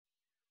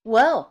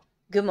Well,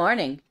 good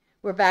morning.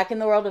 We're back in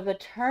the world of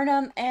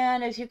Eternum,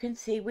 and as you can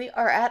see, we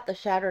are at the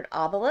Shattered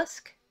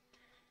Obelisk,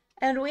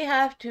 and we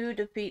have to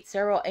defeat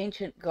several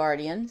ancient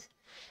guardians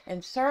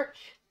and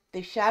search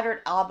the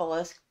Shattered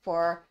Obelisk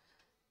for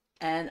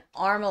an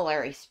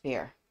Armillary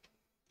spear.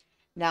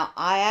 Now,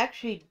 I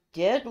actually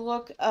did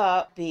look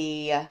up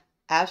the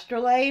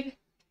astrolabe,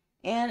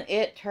 and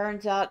it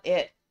turns out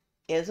it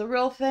is a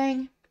real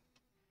thing.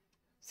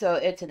 So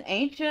it's an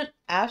ancient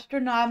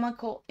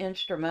astronomical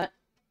instrument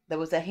that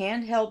was a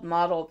handheld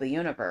model of the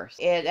universe.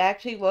 It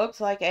actually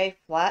looks like a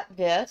flat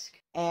disk,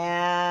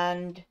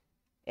 and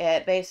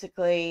it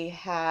basically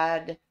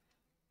had,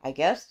 I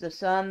guess, the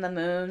sun, the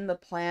moon, the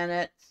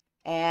planets,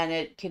 and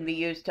it can be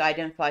used to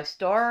identify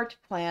star to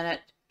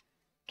planet,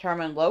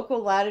 determine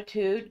local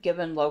latitude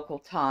given local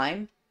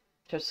time,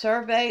 to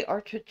survey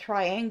or to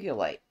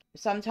triangulate.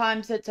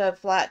 Sometimes it's a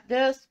flat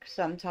disk,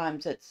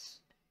 sometimes it's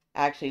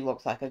actually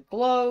looks like a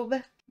globe,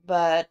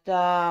 but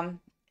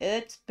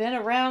it's been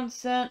around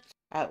since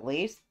at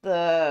least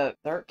the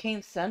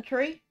 13th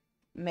century,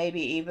 maybe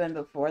even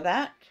before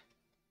that.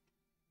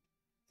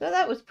 So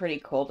that was pretty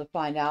cool to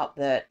find out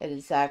that it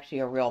is actually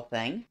a real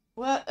thing.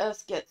 Let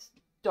us get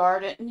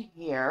started in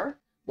here.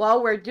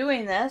 While we're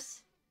doing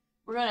this,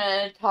 we're going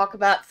to talk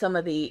about some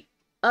of the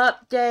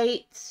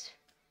updates,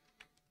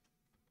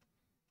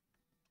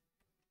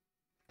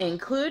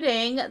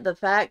 including the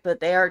fact that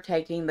they are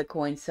taking the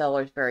coin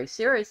sellers very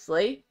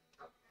seriously.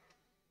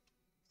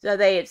 So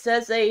it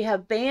says they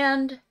have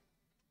banned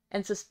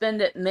and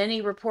suspended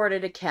many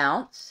reported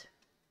accounts.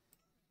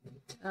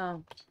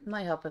 Oh, it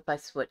might help if I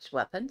switch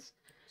weapons.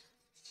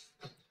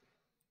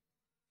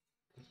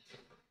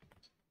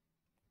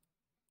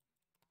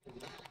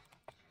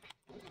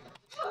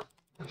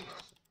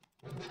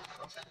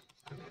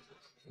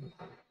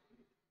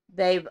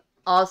 They've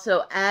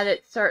also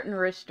added certain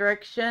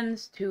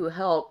restrictions to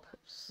help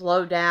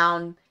slow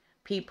down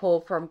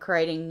people from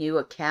creating new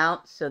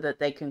accounts so that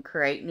they can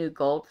create new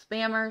gold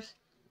spammers,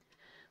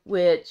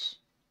 which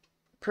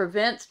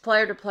prevents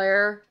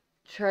player-to-player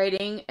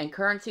trading and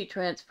currency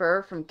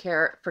transfer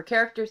for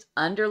characters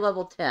under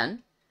level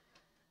 10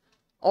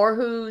 or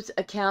whose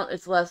account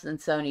is less than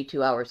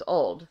 72 hours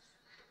old.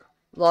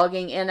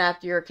 Logging in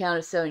after your account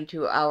is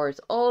 72 hours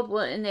old will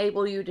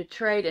enable you to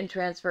trade and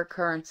transfer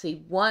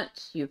currency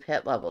once you've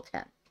hit level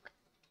 10.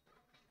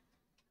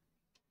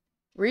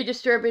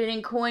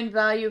 Redistributing coin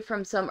value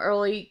from some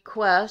early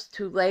quests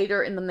to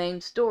later in the main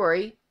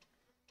story,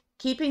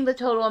 keeping the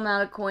total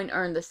amount of coin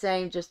earned the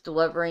same, just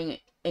delivering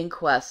in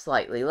quests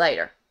slightly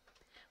later,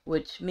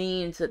 which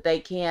means that they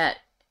can't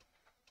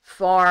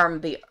farm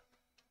the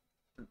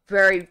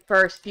very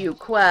first few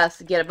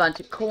quests, get a bunch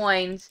of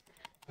coins,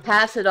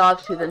 pass it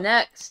off to the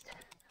next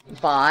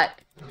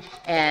bot,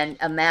 and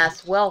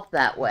amass wealth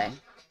that way.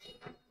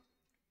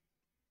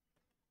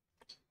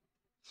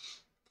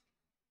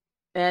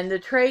 And the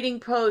trading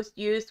post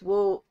use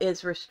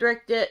is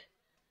restricted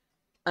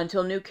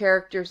until new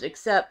characters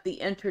accept the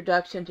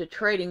introduction to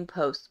trading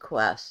post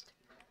quest.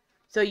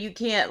 So you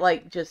can't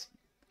like just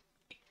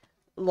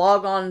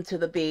log on to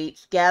the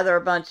beach, gather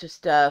a bunch of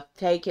stuff,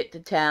 take it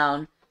to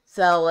town,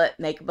 sell it,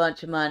 make a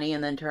bunch of money,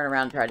 and then turn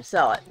around and try to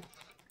sell it.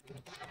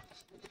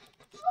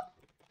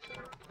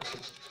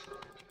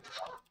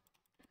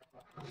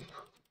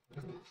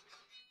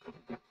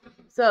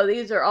 So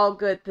these are all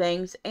good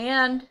things,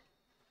 and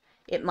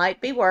it might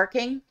be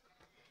working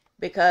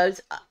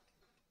because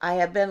I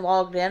have been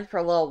logged in for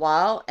a little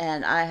while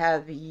and I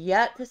have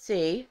yet to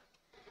see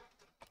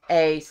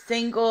a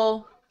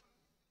single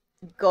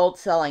gold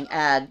selling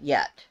ad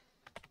yet.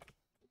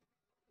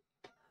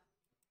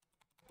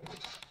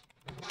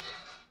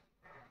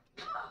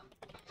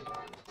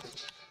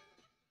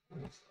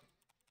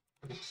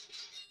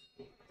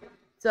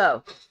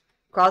 So,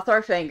 cross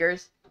our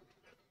fingers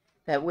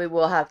that we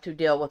will have to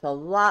deal with a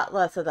lot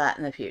less of that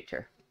in the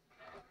future.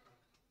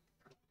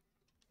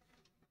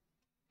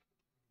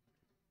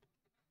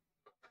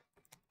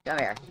 Come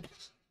here.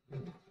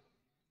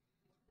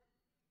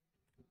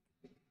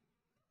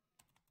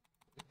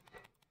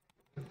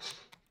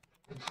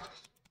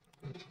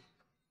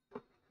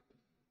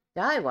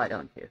 Die, why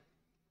don't you?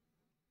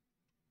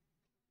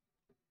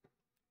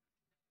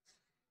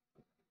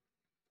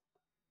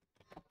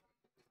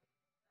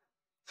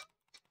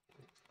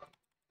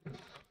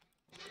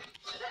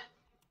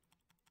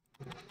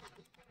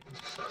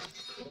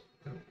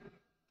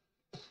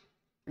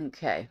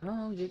 Okay,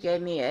 well, you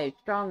gave me a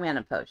strong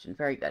mana potion.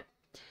 Very good.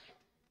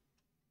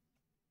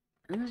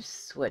 I'm going to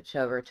switch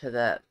over to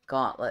the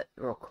gauntlet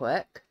real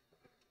quick.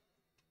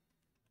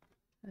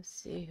 Let's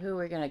see who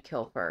we're going to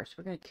kill first.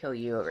 We're going to kill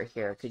you over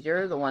here, because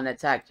you're the one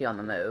that's actually on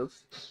the move.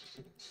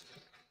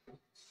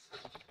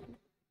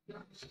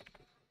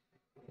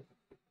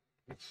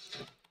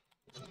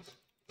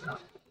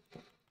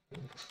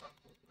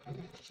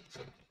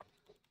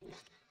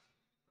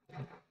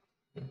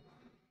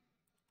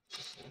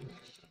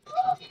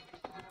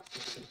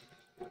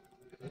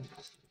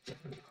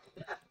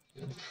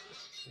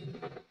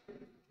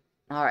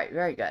 Alright,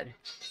 very good.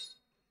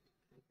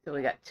 So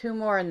we got two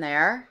more in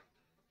there.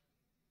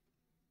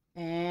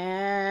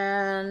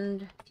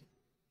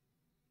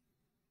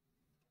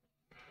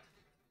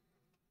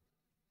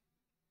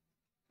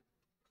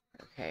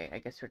 Okay, I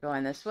guess we're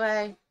going this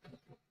way.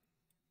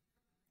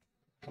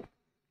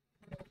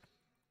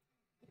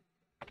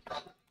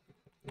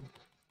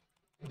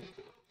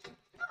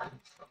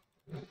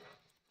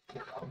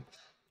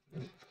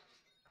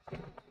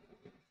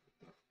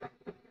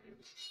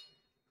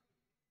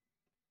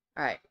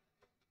 Alright.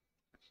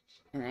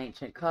 An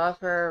ancient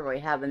coffer. We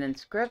have an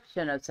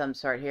inscription of some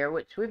sort here,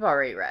 which we've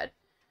already read.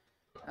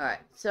 Alright,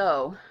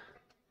 so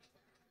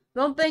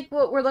don't think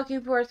what we're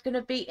looking for is going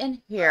to be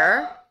in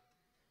here.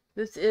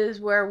 This is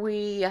where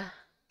we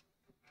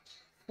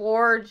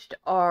forged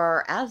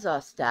our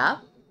Azoth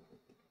staff.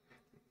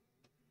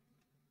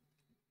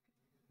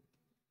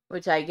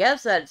 Which I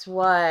guess that's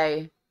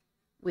why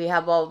we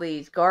have all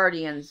these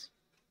guardians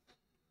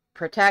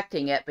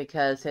protecting it,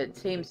 because it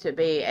seems to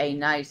be a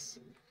nice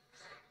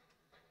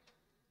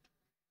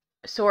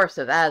source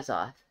of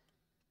Azoth.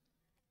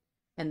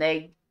 And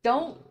they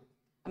don't,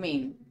 I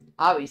mean,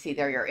 obviously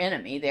they're your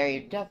enemy. They're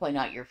definitely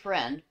not your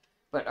friend.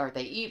 But are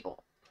they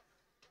evil?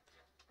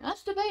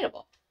 That's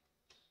debatable.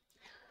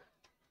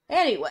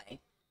 Anyway,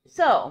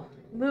 so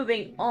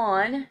moving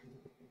on,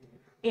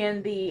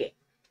 in the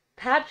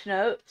patch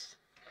notes,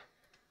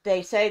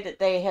 they say that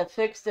they have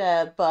fixed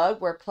a bug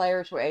where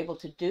players were able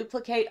to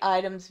duplicate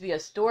items via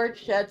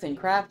storage sheds and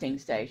crafting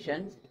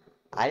stations.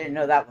 I didn't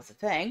know that was a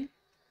thing.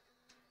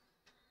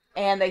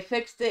 And they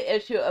fixed the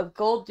issue of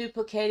gold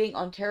duplicating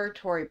on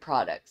territory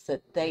products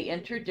that they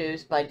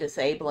introduced by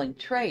disabling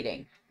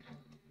trading,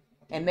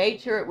 and made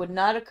sure it would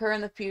not occur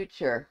in the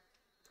future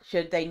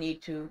should they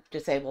need to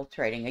disable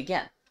trading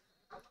again.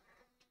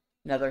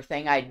 Another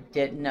thing I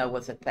didn't know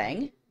was a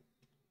thing.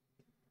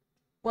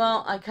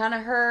 Well, I kind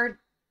of heard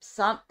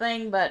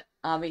something, but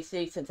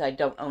obviously since I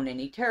don't own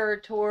any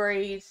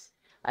territories,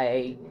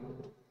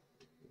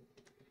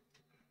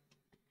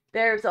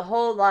 there's a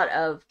whole lot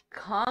of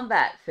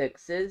combat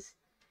fixes.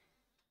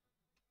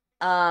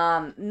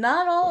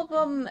 Not all of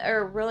them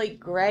are really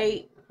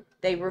great.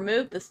 They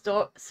removed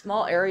the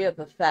small area of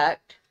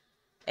effect,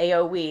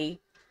 AoE,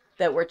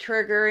 that were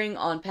triggering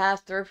on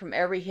pass-through from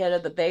every hit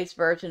of the base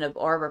version of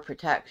armor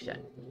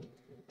protection.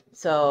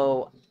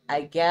 So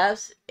I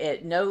guess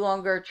it no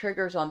longer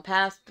triggers on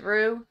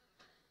pass-through.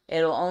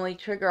 It'll only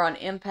trigger on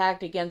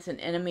impact against an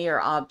enemy or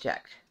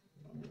object.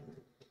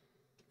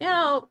 You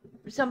know,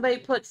 somebody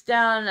puts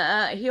down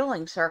a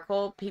healing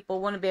circle,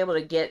 people want to be able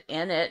to get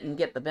in it and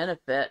get the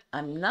benefit.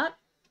 I'm not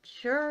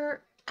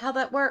sure how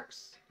that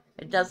works.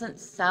 It doesn't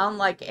sound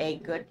like a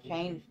good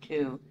change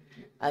to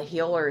a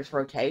healer's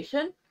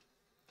rotation.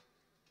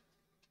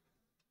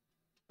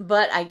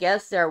 But I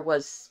guess there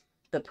was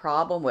the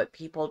problem with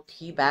people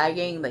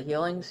teabagging the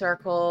healing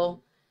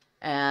circle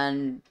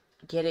and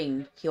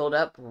getting healed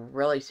up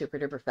really super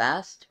duper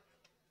fast.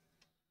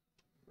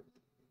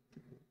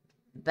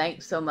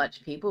 Thanks so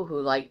much, people who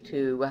like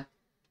to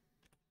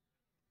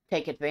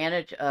take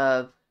advantage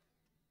of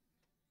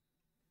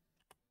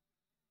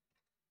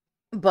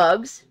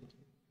bugs.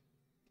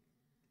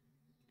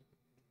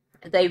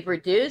 They've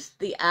reduced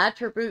the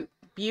attribute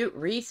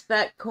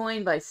respec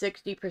coin by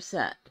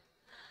 60%.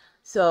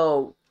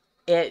 So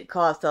it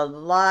costs a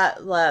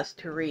lot less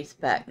to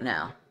respec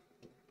now.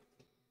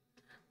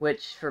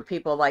 Which for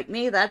people like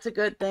me, that's a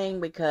good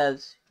thing,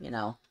 because, you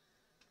know,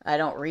 I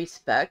don't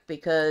respec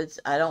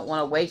because I don't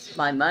want to waste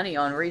my money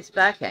on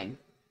respecking.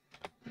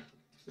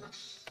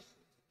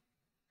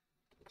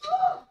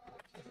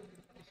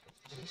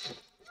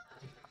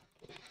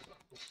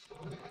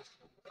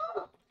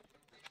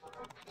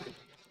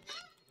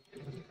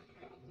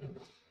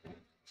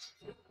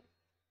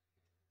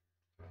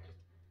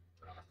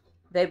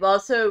 They've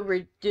also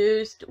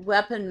reduced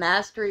weapon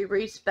mastery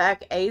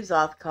respec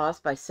Azoth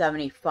cost by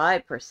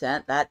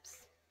 75%.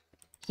 That's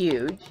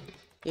huge.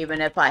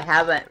 Even if I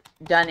haven't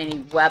done any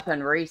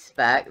weapon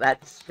respec,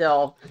 that's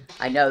still,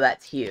 I know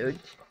that's huge.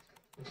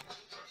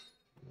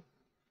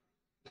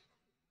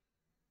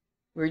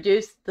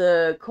 Reduced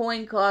the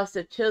coin cost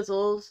of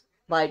chisels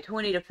by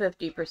 20 to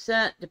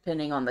 50%,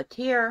 depending on the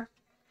tier.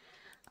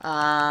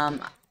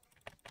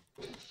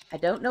 I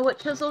don't know what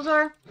chisels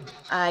are.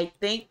 I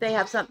think they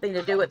have something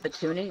to do with the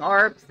tuning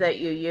orbs that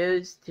you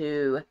use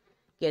to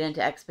get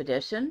into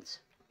expeditions.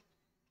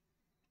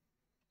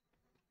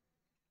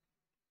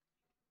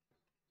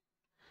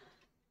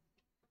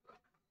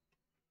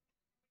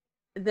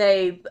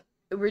 They've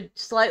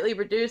slightly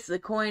reduced the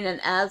coin and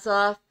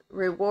Azoth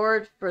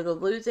reward for the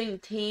losing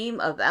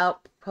team of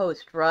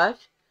Outpost Rush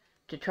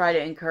to try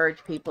to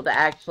encourage people to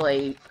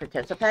actually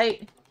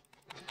participate,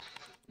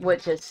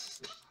 which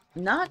is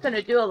not going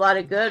to do a lot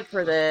of good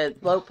for the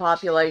low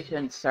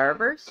population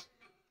servers.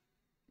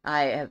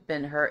 I have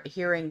been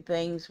hearing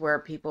things where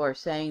people are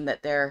saying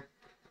that their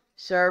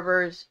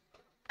servers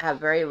have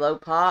very low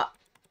pop.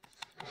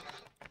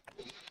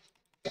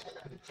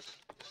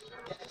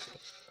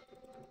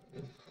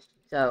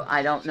 So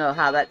I don't know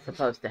how that's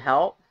supposed to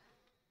help.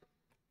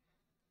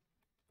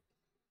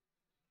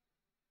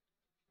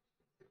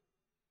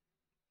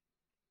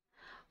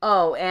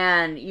 Oh,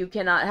 and you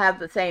cannot have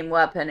the same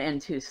weapon in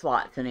 2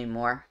 slots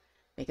anymore,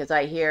 because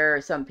I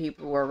hear some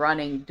people were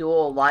running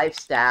dual life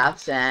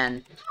staffs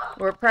and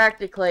were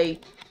practically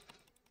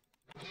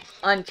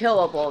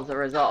unkillable as a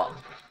result.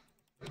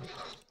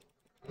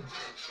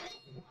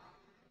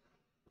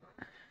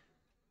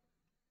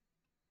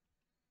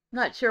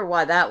 Not sure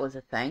why that was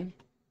a thing.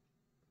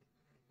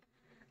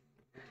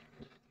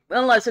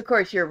 Unless, of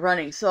course, you're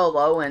running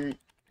solo and,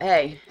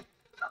 hey,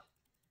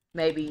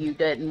 maybe you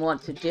didn't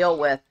want to deal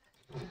with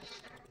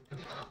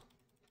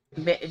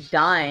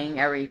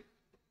dying every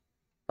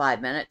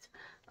 5 minutes.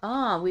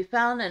 Ah, we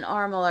found an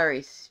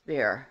Armillary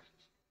spear.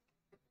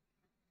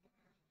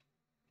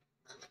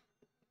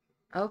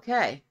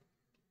 Okay.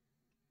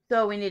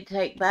 So we need to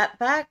take that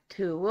back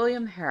to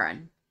William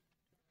Heron.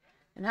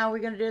 And how are we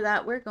going to do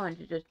that? We're going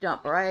to just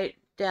jump right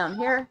down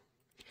here.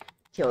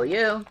 Kill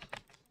you.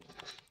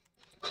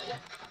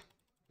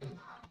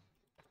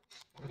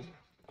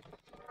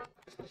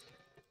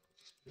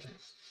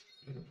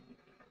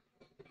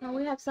 Oh,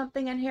 we have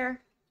something in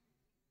here.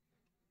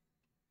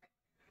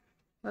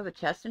 We have a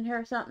chest in here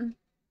or something?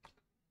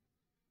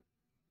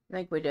 I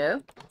think we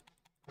do.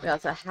 We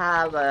also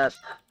have a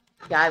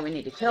guy we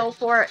need to kill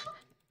for it.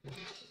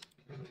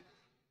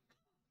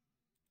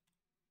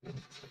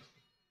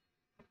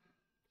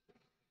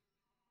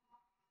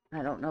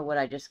 I don't know what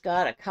I just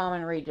got. A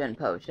common regen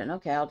potion.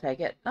 Okay, I'll take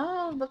it.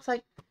 Oh, looks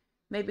like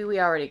maybe we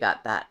already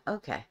got that.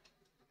 Okay.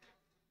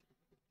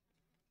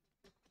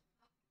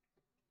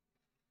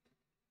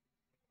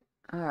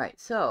 Alright,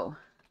 so.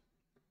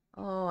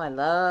 Oh, I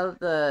love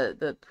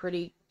the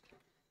pretty.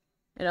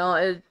 You know,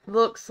 it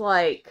looks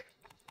like.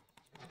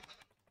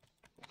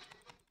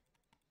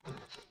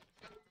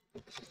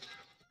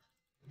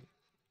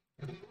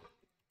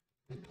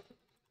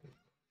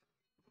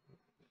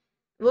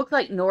 Looks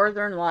like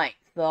Northern Lights,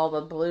 with all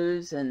the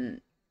blues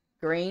and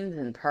greens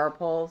and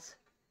purples.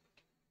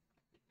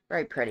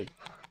 Very pretty.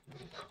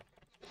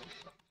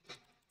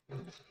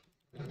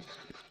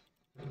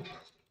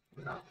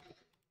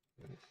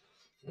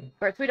 Of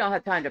course, we don't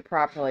have time to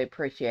properly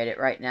appreciate it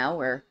right now.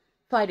 We're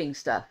fighting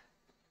stuff.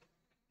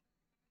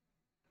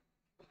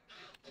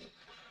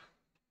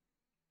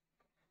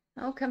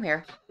 Oh, come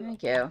here.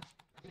 Thank you.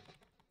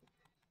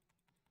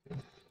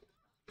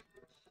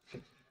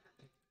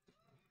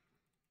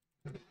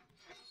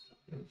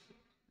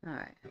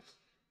 Alright.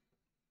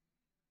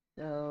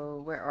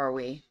 So, where are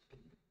we?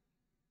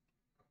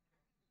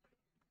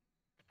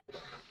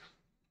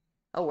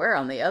 Oh, we're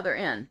on the other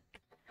end.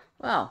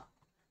 Well,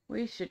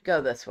 we should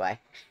go this way.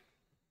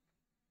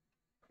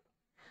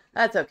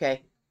 That's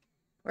okay.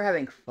 We're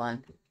having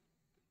fun.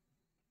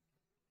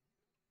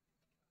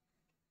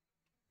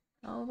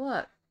 Oh,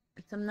 look.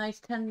 It's some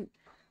nice sun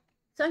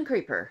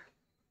creeper.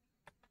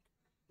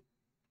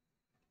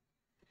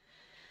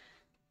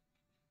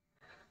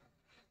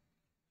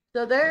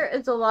 So there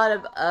is a lot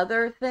of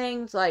other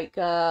things, like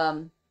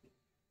they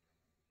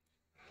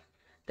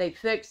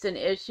fixed an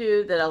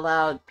issue that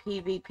allowed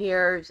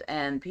PvPers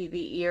and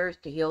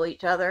PvEers to heal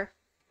each other.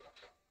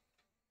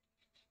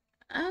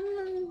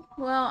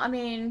 Well, I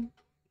mean,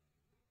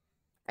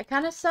 it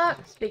kind of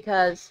sucks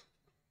because,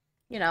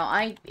 you know,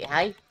 I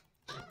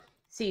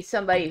see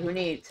somebody who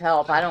needs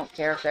help. I don't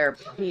care if they're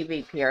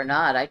PvP or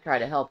not. I try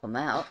to help them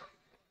out.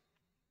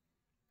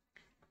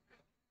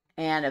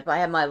 And if I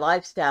have my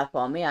life staff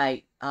on me,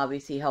 I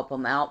obviously help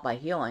them out by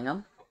healing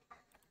them.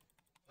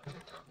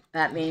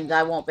 That means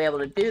I won't be able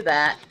to do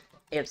that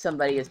if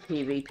somebody is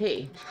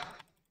PvP.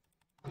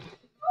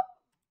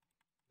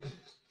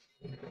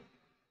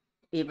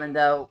 Even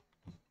though,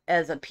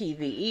 as a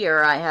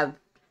PvEer, I have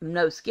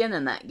no skin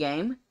in that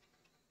game.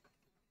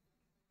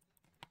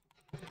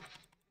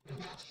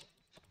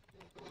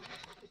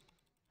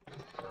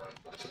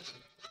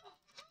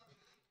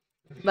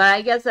 But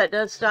I guess that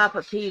does stop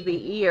a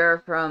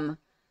PvEer from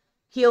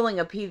healing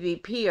a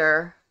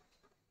PvPer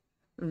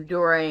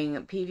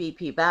during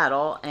PvP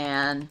battle,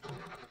 and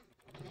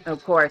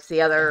of course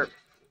the other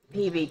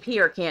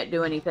PvPer can't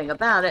do anything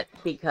about it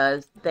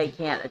because they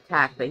can't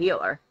attack the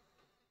healer.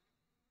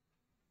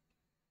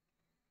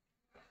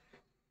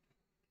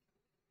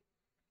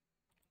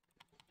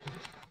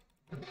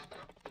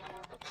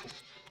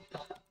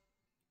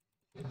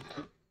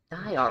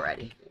 Die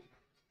already.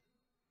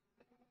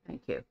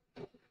 Thank you.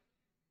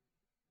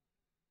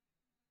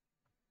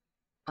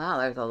 Wow,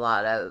 there's a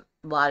lot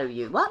of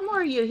you. A lot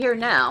more of you here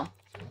now.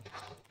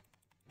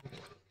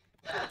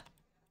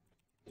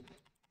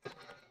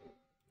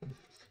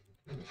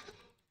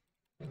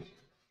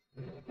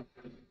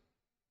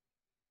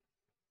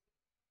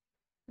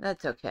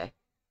 That's okay.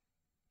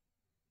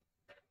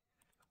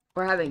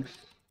 We're having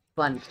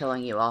fun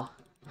killing you all.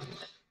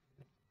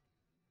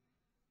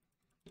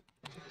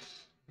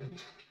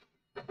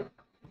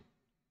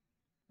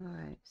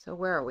 Alright, so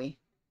where are we?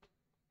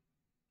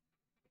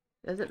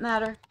 Does it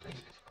matter?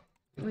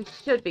 We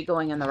should be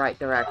going in the right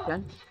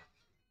direction.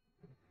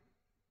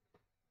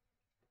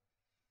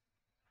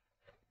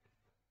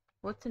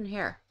 What's in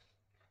here?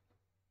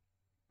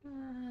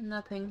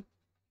 Nothing.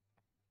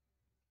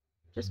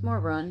 Just more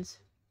runs.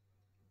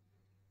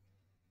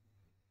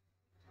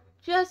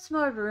 Just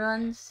more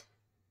runs.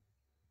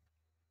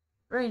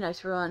 Very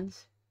nice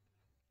ruins.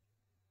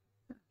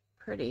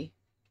 Pretty. Is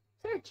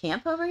there a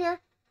camp over here?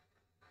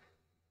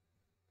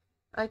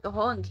 Like a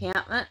whole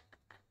encampment?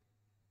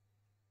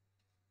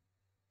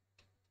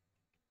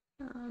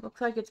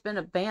 Looks like it's been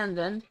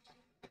abandoned.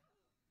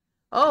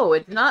 Oh,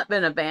 it's not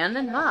been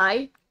abandoned.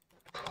 Hi.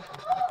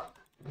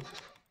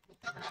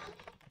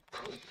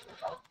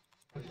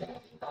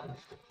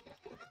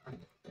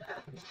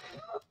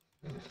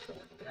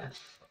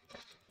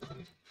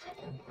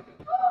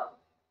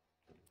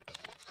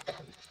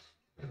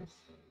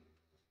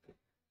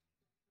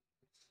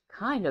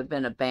 Kind of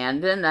been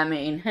abandoned. I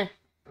mean,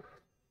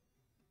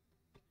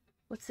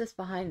 what's this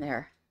behind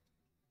there?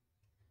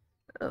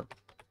 Oh,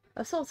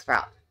 a soul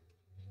sprout.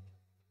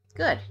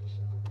 Good.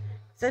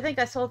 So I think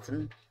I sold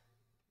some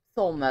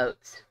soul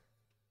motes.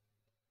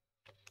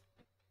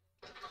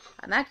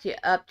 I'm actually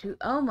up to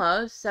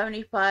almost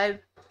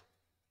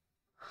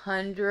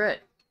 7,500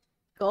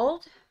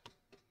 gold.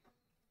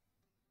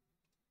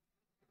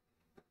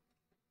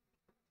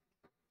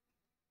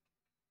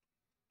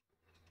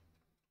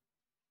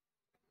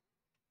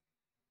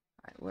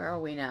 Alright, where are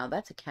we now?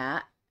 That's a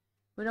cat.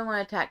 We don't want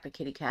to attack the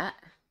kitty cat.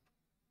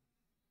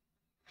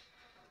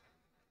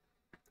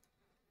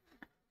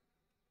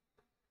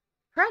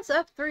 Press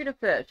F3 to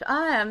fish.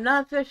 I am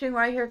not fishing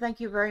right here, thank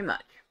you very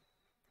much.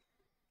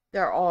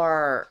 There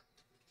are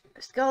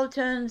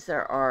skeletons,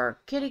 there are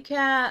kitty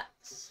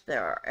cats,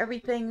 there are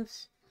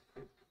everythings.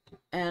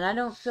 And I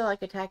don't feel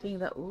like attacking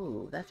the...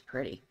 Ooh, that's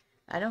pretty.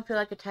 I don't feel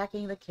like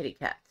attacking the kitty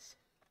cats.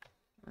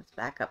 Let's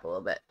back up a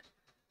little bit.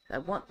 I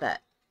want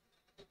that.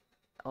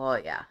 Oh,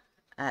 yeah.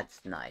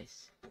 That's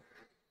nice.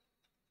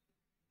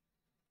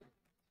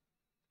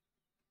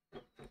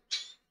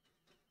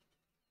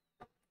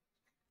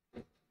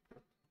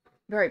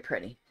 Very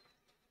pretty.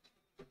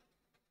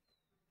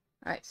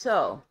 Alright,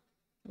 so,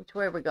 which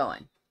way are we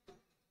going?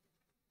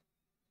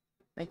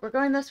 Think we're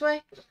going this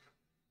way?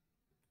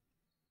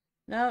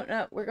 No,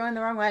 no, we're going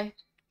the wrong way.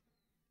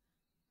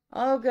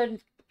 Oh,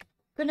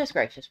 goodness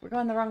gracious, we're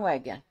going the wrong way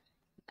again.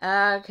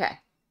 Okay,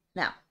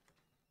 now.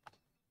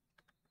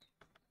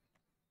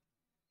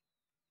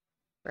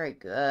 Very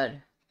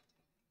good.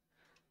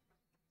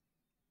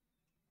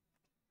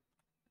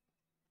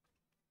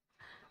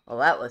 Well,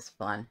 that was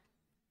fun.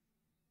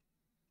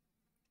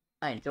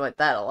 I enjoyed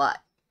that a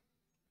lot.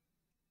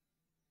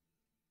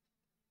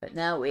 But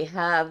now we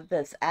have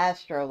this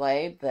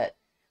astrolabe that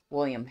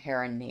William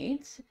Heron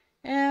needs,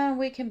 and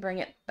we can bring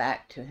it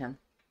back to him.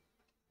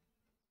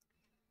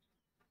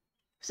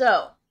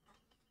 So,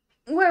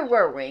 where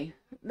were we?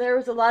 There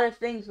was a lot of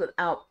things with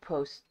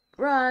Outpost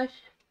Rush.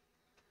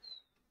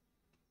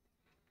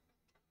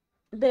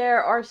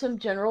 There are some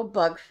general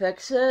bug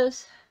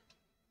fixes.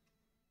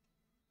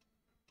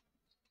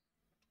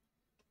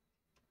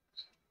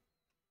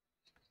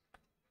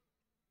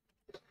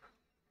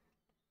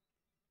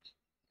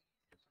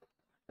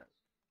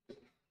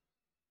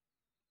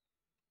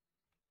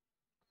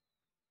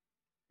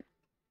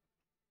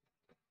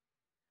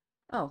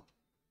 Oh,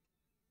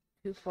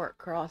 Two Fort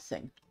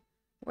Crossing.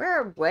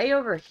 We're way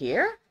over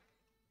here?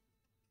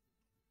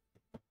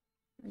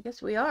 I guess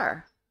we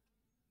are.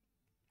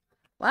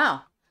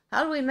 Wow,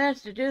 how do we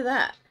manage to do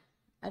that?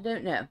 I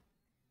don't know.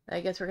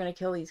 I guess we're going to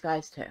kill these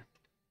guys too.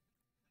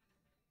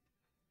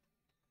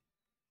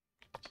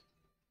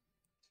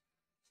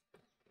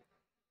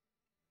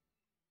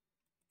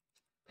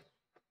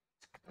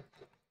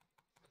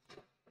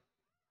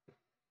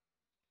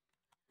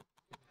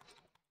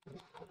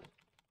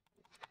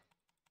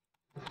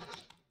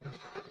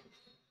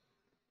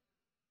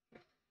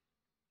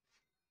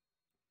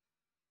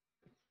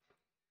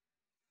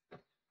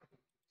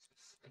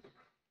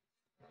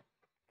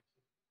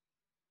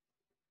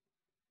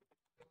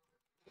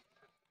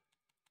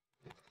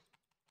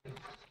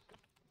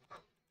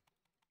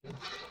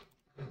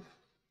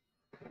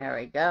 There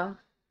we go.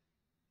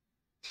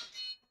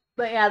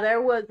 But yeah,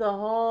 there was a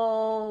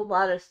whole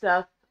lot of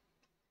stuff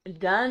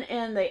done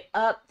in the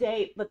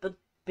update, but the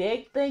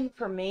big thing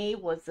for me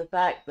was the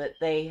fact that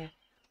they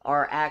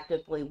are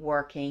actively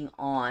working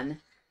on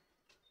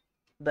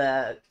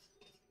the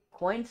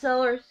coin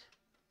sellers.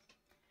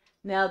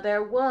 Now,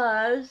 there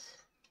was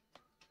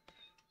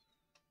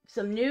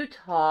some new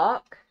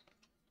talk,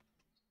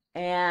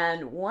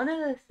 and one of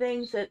the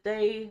things that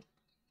they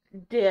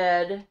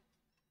did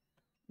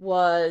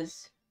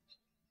was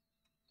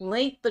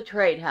link the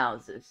trade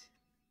houses.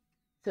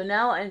 So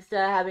now,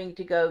 instead of having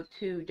to go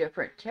to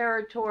different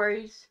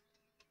territories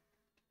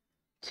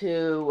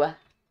to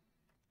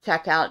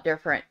check out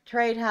different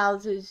trade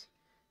houses,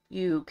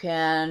 you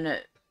can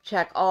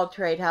check all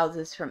trade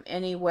houses from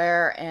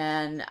anywhere,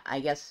 and I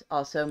guess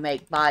also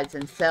make buys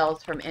and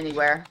sells from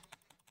anywhere.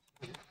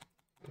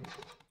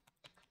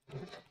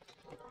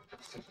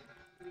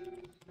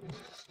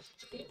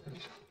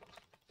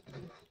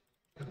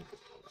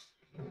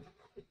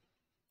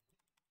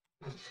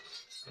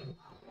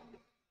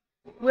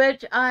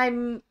 Which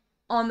I'm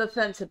on the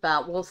fence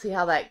about. We'll see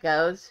how that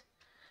goes.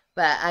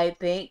 But I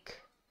think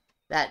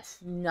that's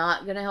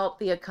not going to help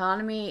the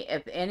economy.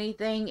 If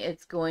anything,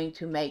 it's going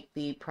to make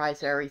the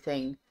price of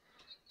everything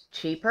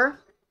cheaper,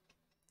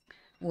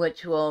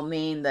 which will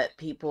mean that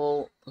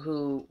people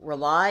who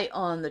rely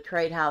on the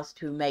trade house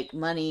to make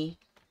money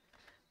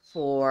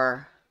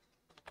for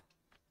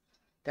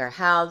their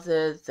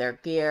houses, their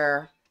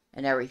gear,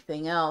 and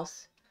everything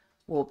else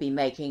will be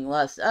making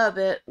less of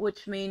it,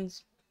 which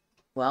means,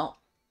 well,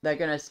 they're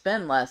going to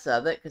spend less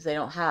of it because they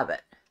don't have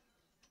it.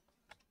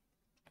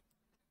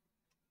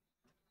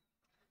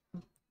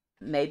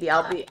 Maybe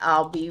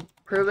I'll be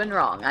proven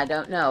wrong. I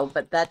don't know,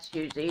 but that's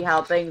usually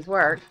how things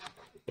work.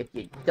 If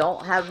you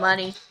don't have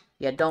money,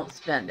 you don't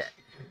spend it.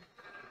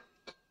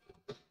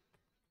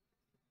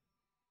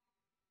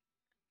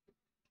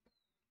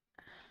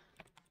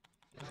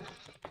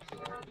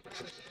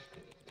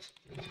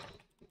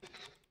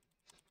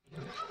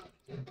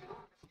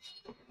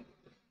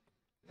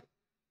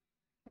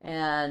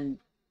 And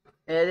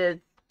it is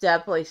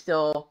definitely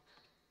still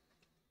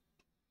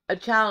a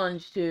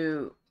challenge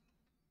to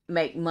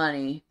make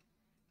money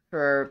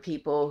for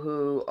people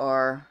who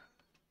are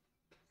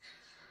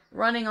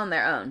running on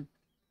their own.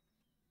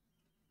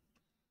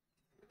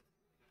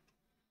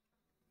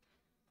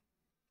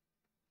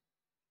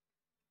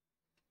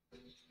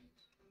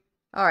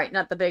 Alright,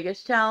 not the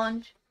biggest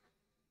challenge.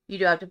 You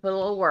do have to put a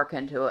little work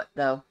into it,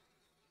 though.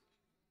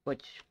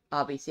 Which,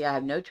 obviously, I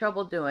have no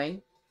trouble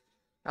doing.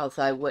 Or else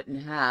I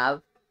wouldn't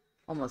have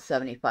almost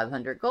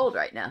 7,500 gold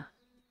right now.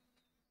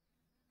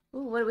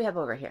 Ooh, what do we have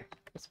over here?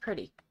 It's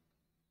pretty.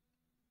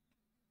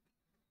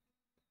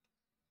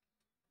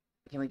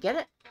 Can we get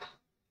it?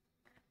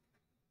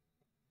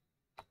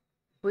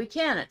 We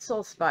can. It's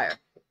Soulspire.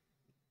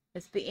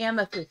 It's the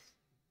amethyst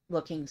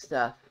looking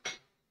stuff.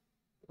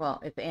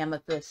 Well, if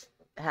amethyst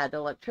had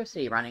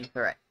electricity running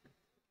through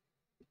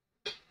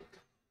it.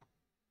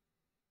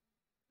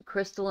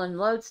 Crystalline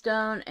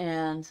lodestone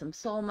and some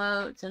soul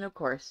motes, and of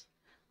course,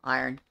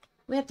 iron.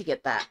 We have to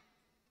get that.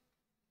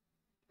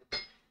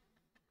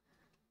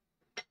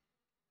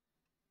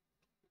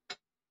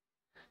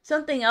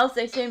 Something else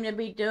they seem to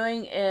be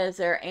doing is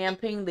they're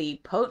amping the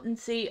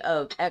potency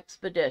of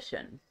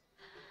expeditions.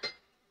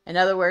 In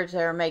other words,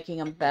 they're making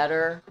them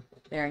better.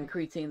 They're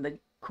increasing the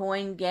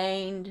coin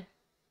gained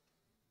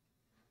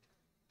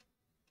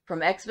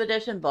from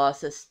expedition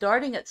bosses,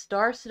 starting at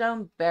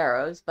Starstone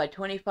Barrows by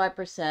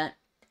 25%,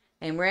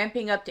 and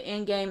ramping up to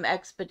in-game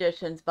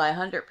expeditions by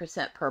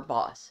 100% per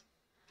boss.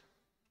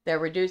 They're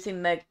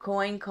reducing the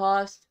coin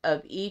cost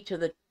of each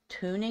of the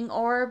tuning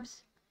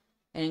orbs,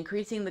 and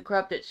increasing the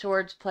corrupted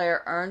swords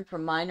player earned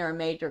from minor and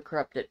major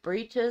corrupted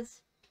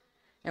breaches,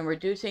 and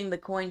reducing the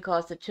coin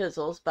cost of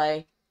chisels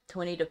by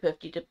 20 to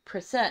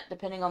 50%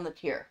 depending on the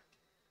tier.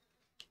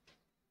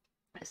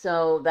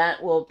 So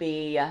that will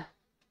be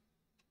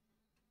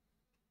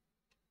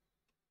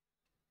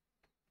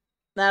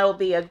that'll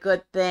be a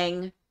good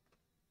thing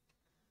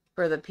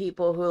for the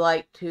people who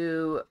like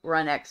to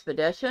run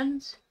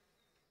expeditions.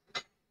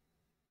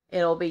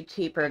 It'll be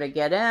cheaper to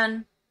get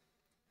in.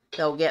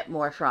 They'll get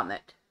more from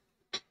it.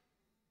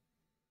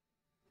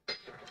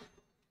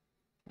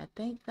 I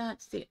think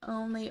that's the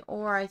only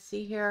ore I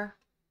see here.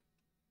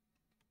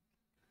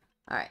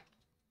 Alright.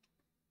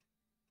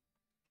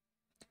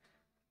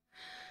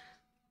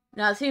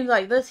 Now it seems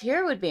like this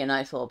here would be a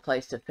nice little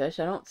place to fish.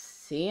 I don't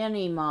see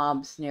any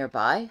mobs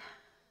nearby.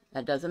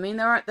 That doesn't mean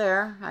they aren't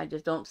there. I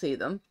just don't see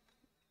them.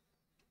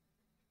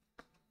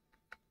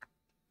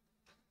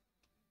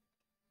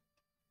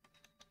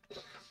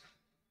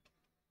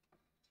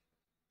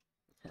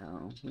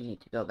 So we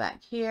need to go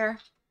back here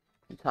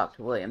and talk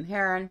to William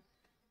Heron.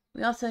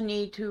 We also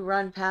need to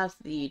run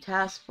past the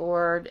task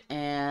board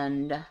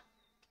and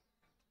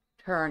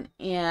turn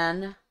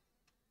in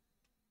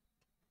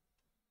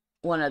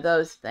one of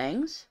those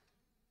things,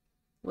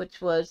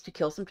 which was to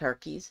kill some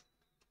turkeys,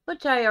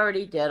 which I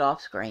already did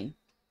off screen.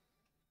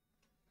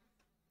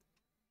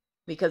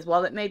 Because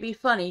while it may be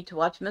funny to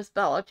watch Miss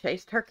Bella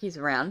chase turkeys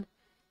around,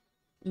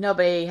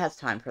 nobody has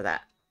time for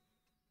that.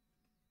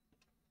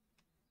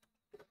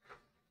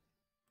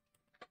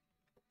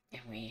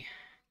 And we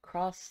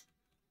cross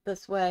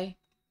this way.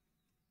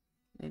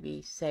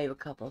 Maybe save a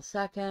couple of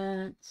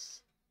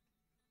seconds.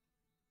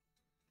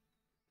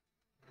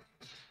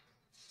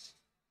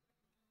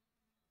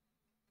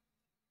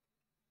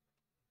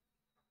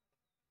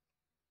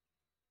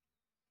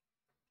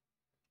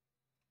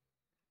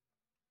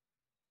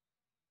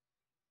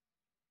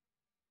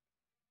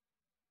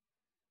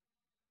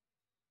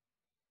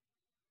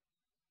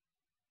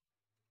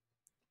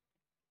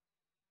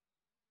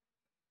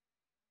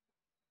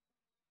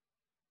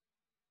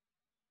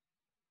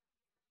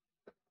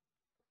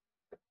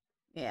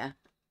 Yeah.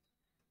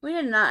 We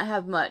did not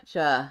have much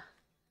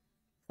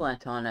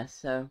flint on us,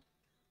 so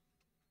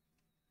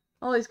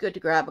always good to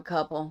grab a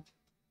couple.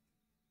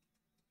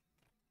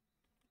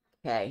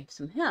 Okay,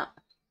 some hemp.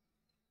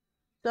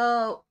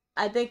 So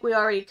I think we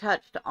already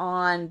touched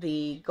on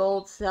the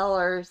gold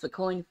sellers, the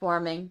coin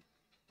farming,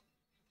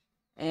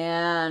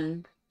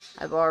 and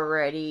I've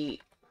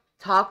already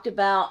talked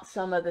about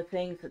some of the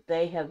things that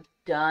they have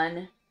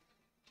done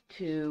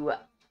to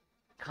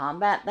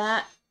combat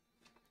that.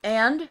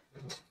 And,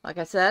 like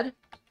I said,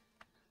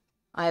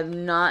 I have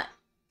not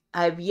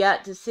I've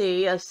yet to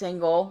see a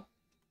single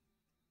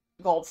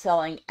gold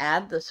selling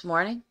ad this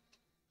morning.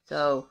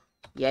 So,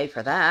 yay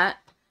for that.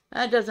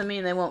 That doesn't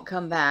mean they won't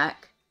come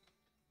back.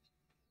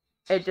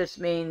 It just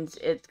means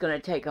it's going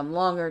to take them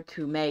longer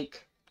to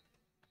make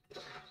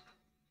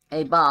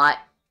a bot.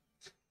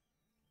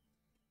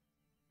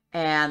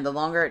 And the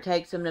longer it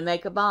takes them to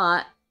make a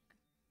bot,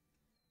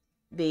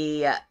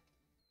 the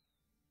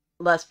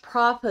less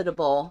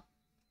profitable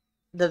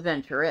the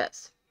venture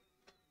is.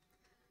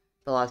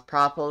 The less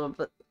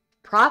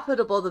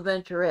profitable the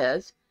venture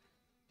is,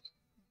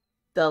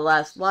 the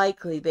less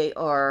likely they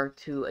are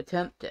to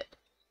attempt it.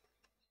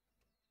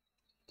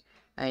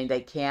 I mean,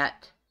 they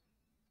can't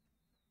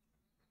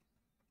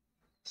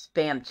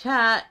spam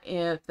chat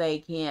if they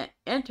can't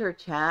enter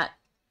chat,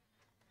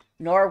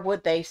 nor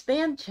would they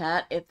spam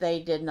chat if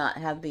they did not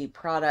have the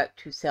product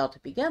to sell to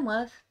begin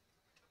with,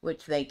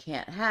 which they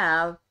can't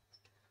have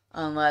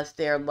unless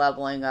they're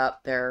leveling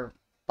up their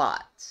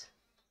bots.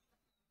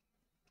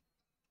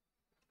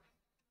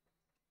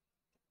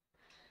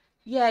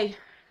 Yay.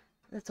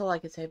 That's all I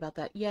can say about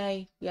that.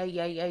 Yay, yay,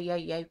 yay, yay, yay,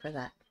 yay for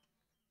that.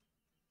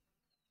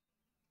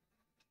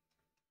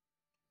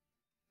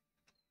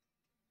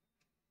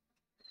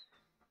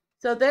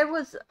 So there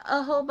was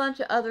a whole bunch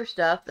of other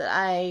stuff that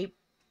I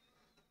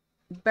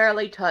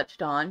barely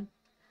touched on.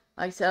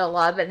 Like I said, a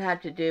lot of it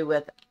had to do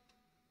with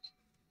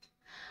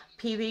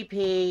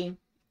PvP,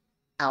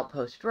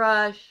 Outpost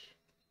Rush,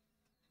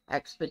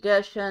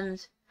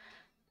 expeditions.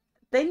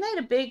 They made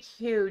a big,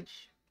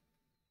 huge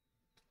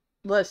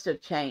list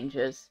of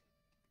changes.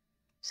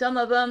 Some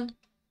of them,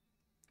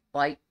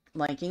 like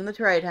linking the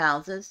trade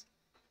houses,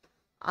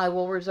 I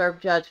will reserve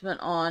judgment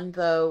on,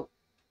 though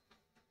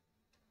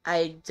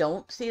I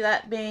don't see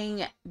that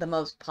being the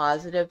most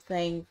positive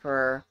thing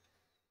for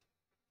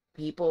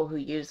people who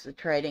use the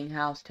trading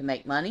house to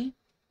make money.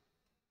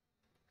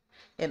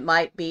 It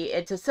might be,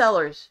 it's a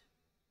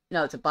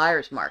it's a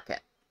buyer's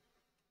market.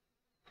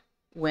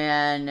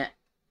 When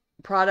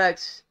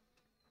products,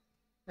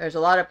 there's a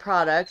lot of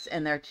products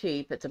and they're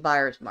cheap, it's a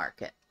buyer's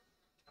market.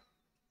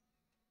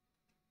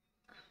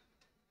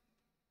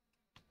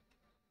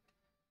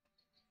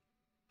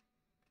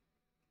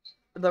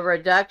 The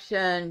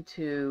reduction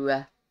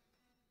to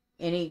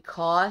any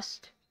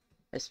cost,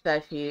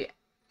 especially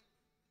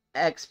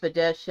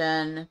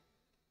expedition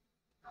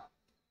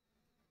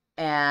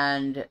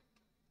and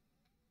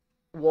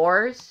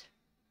wars,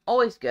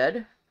 always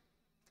good.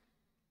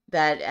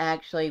 That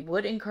actually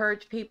would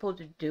encourage people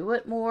to do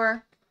it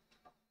more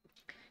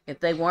if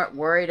they weren't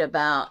worried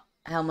about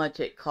how much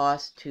it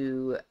costs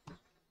to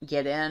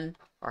get in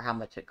or how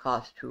much it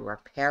costs to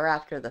repair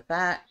after the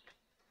fact.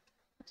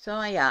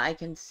 So yeah, I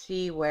can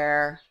see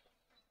where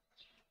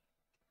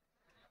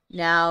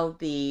now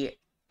the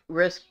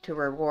risk to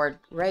reward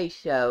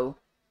ratio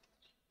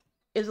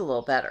is a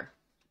little better.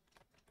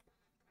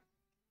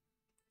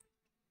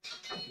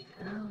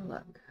 Oh,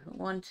 look.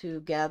 Want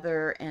to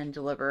gather and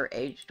deliver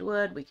aged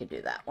wood. We could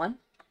do that one.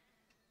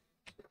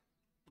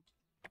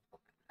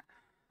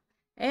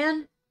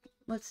 And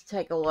let's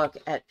take a look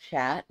at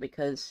chat,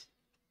 because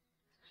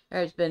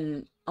there's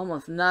been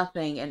almost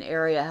nothing in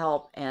area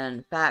help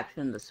and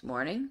faction this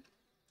morning.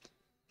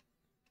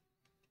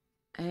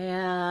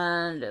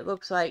 And it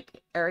looks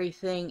like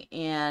everything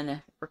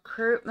in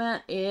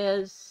recruitment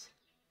is,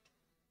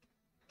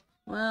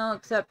 well,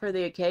 except for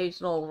the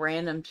occasional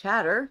random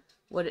chatter,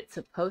 what it's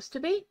supposed to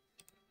be.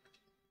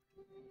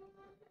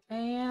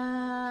 And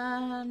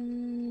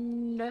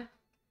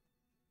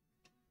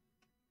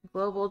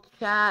global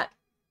chat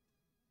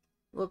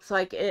looks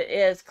like it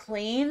is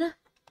clean.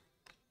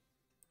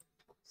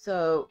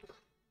 So,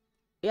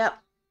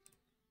 yep.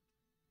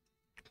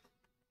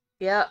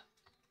 Yep.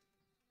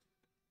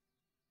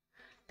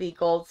 The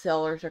gold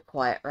sellers are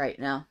quiet right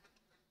now.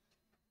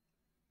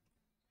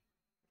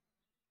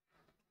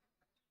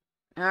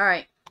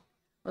 Alright.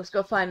 Let's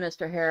go find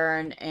Mr.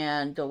 Heron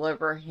and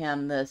deliver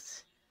him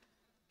this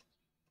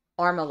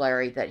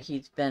Armillary that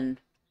he's been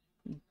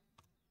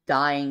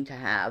dying to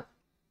have.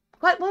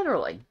 Quite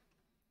literally.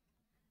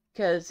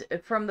 Because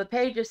from the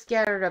pages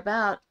scattered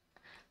about,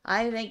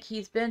 I think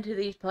he's been to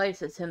these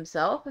places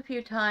himself a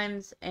few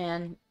times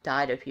and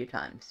died a few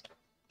times.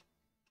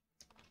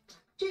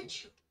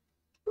 Did you?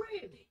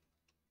 Really?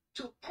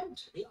 To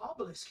enter the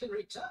obelisk and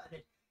return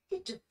it,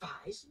 it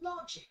defies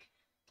logic.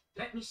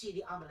 Let me see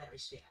the Armillary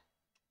sphere.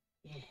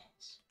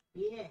 Yes,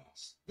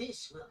 yes,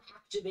 this will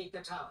activate the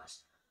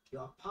towers.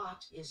 Your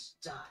part is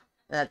done.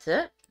 That's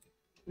it?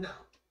 No,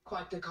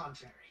 quite the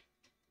contrary.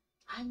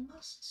 I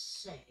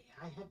must say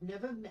I had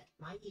never met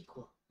my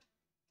equal.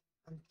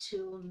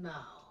 Until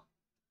now.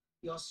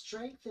 Your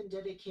strength and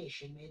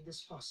dedication made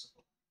this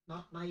possible,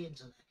 not my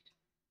intellect.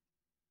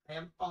 I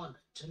am honored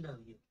to know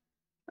you.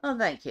 Oh,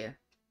 thank you.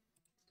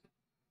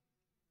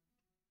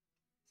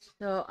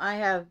 So I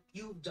have...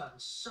 You've done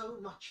so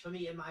much for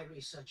me in my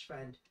research,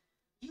 friend.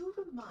 You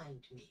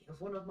remind me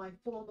of one of my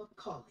former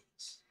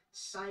colleagues,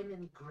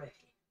 Simon Gray.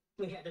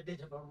 We had a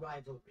bit of a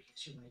rivalry,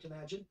 as you might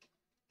imagine.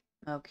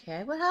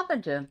 Okay, what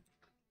happened to him?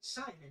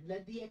 Simon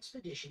led the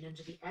expedition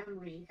into the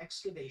Armillary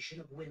excavation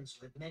of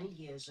Windswood many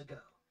years ago,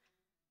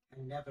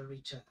 and never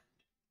returned.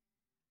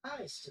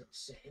 I still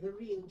say the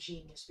real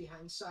genius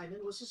behind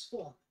Simon was his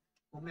foreman,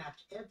 who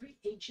mapped every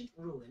ancient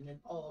ruin in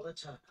all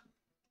Eternum.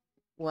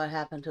 What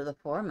happened to the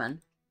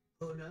foreman?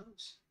 Who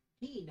knows?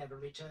 He never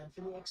returned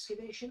from the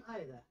excavation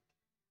either.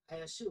 I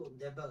assume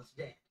they're both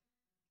dead.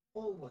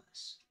 Or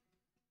worse.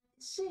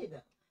 Say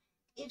though,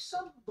 if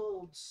some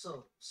bold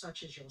soul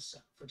such as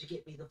yourself were to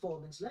get me the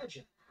foreman's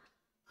ledger,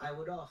 I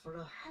would offer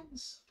a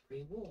handsome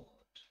reward.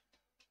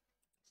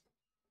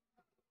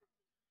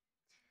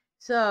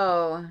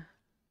 So,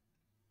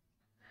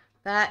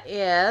 that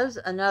is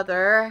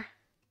another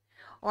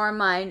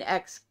Armine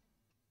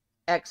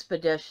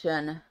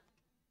expedition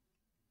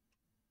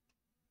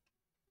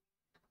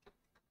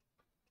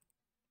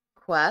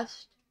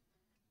quest.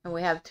 And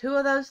we have 2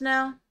 of those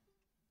now.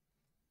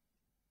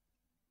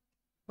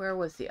 Where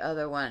was the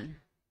other one?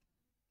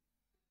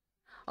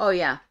 Oh,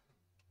 yeah.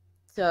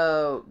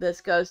 So,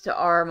 this goes to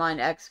Armine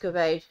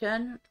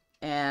excavation.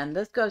 And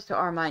this goes to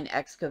Armine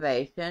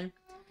excavation.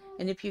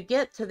 And if you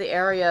get to the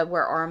area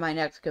where Armine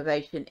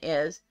excavation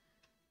is,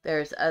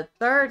 there's a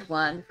 3rd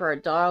one for a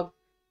dog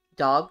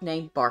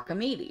named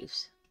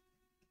Barkamedes.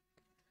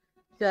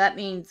 So that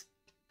means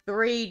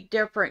 3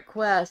 different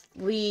quests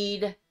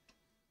lead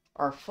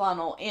or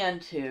funnel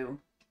into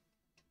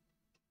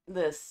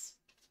this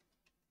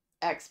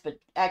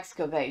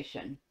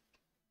excavation.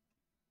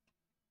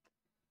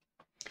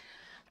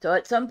 So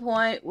at some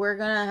point we're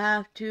gonna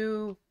have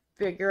to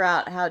figure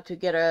out how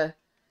to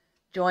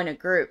join a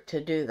group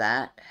to do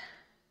that.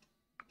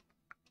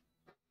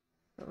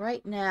 But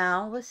right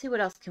now, let's see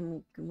what else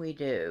can we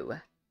do.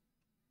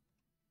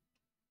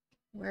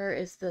 Where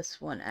is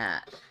this one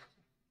at?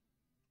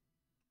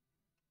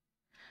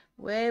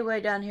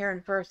 Way down here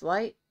in First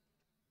Light.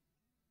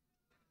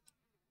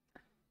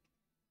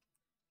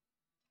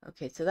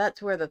 Okay, so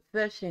that's where the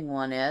fishing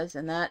one is,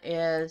 and that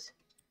is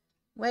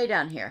way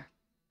down here.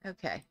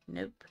 Okay,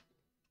 nope.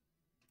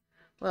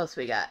 What else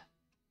we got?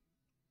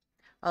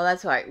 Oh,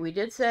 that's right. We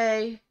did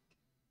say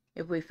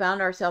if we found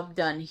ourselves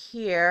done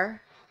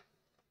here,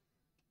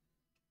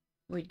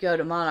 we'd go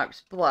to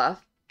Monarch's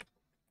Bluff.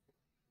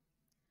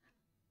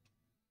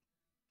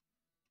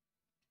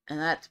 And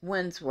that's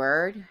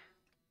Windsward.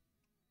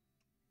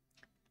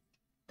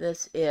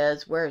 This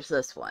is, where's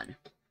this one?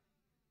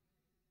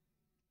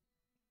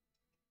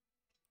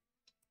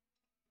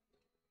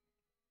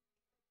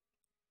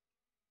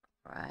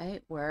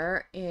 Right,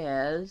 where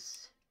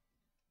is...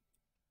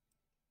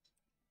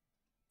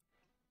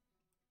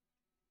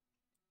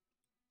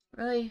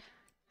 Really?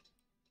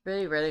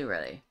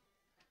 Really?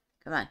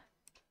 Come on.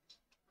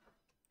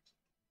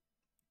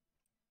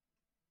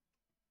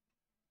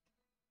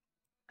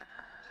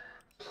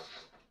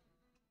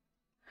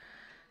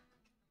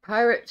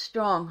 Pirate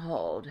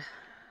Stronghold.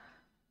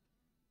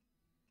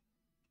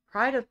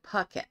 Pride of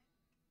Puckett.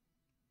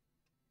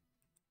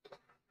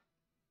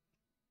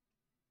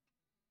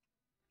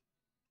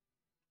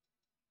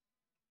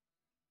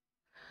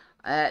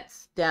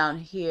 That's down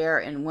here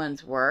in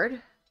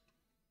Windsward.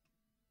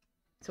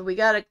 So we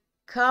got a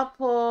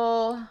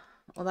couple...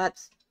 Well,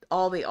 that's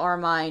all the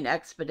Armine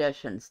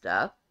expedition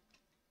stuff.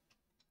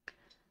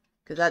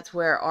 Because that's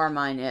where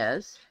Armine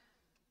is.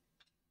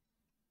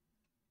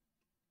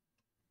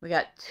 We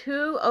got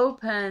 2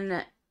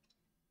 open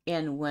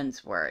in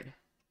Windsward.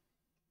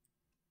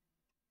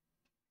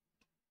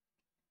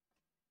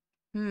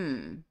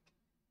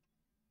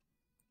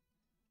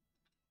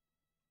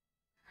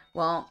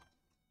 Well,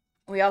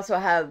 we also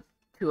have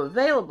 2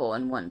 available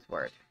in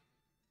Windsward.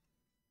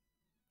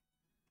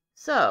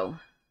 So,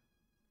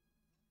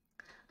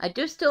 I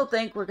do still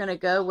think we're going to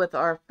go with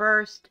our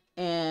first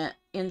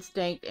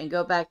instinct and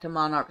go back to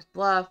Monarch's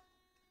Bluff,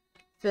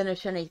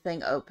 finish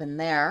anything open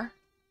there,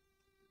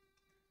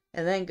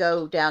 and then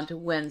go down to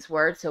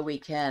Windsward so we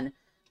can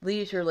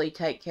leisurely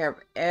take care of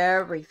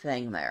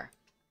everything there.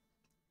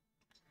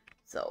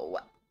 So,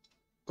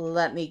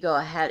 let me go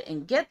ahead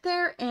and get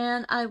there,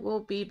 and I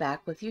will be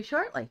back with you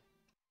shortly.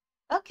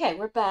 Okay,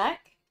 we're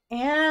back,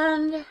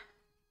 and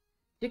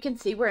you can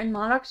see we're in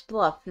Monarch's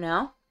Bluff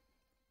now.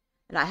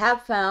 And I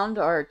have found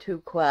our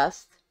 2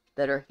 quests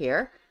that are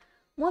here.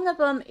 One of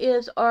them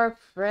is our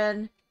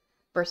friend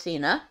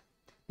Bersina,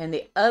 and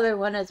the other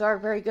one is our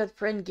very good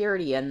friend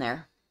Geardy in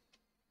there.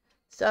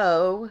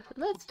 So,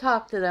 let's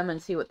talk to them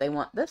and see what they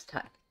want this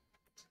time.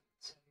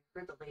 So,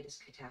 for the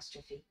latest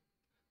catastrophe,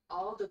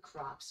 all the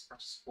crops are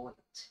spoiled.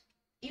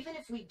 Even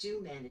if we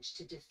do manage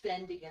to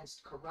defend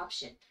against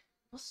corruption,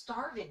 we'll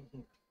starve in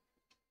here.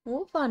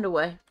 We'll find a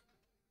way.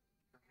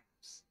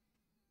 Perhaps.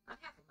 I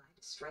have a mind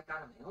to strike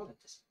out on my own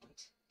at this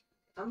point.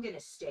 If I'm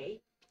gonna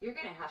stay, you're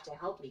gonna have to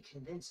help me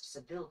convince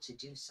Seville to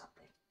do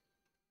something.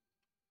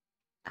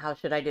 How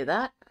should I do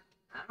that?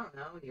 I don't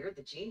know, you're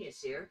the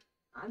genius here.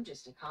 I'm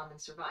just a common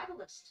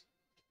survivalist.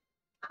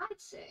 I'd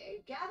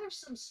say gather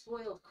some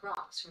spoiled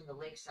crops from the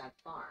lakeside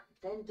farm,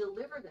 then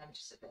deliver them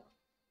to Seville.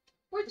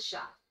 Worth a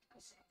shot, I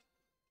say.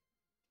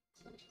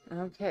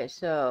 Okay,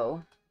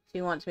 so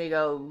she wants me to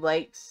go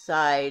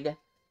lakeside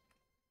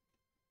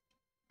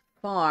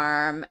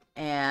farm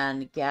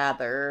and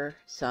gather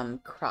some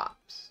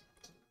crops.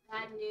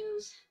 Bad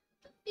news.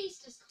 The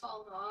feast is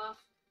called off.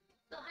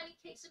 The honey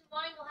cakes and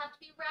wine will have to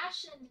be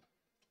rationed.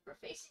 We're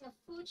facing a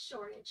food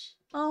shortage.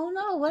 Oh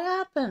no, what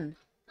happened?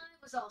 I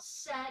was all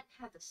set,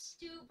 had the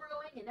stew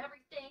brewing and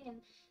everything,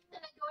 and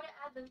then I go to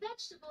add the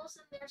vegetables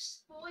and they're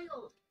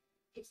spoiled.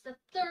 It's the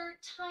third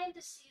time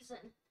this season.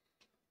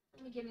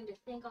 I'm beginning to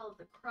think all of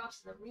the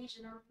crops in the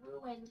region are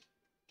ruined.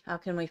 How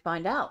can we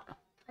find out?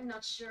 I'm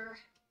not sure.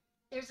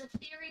 There's a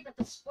theory that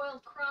the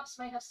spoiled crops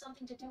might have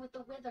something to do with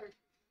the withered.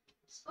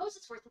 Suppose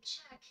it's worth a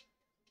check.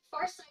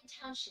 Farside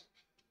Township.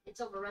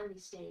 It's overrun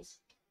these days.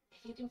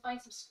 If you can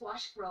find some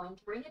squash growing,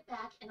 bring it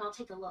back and I'll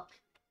take a look.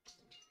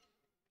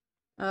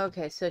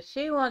 Okay, so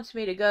she wants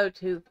me to go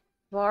to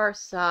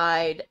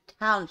Farside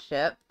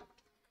Township.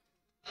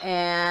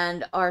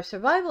 And our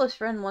survivalist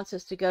friend wants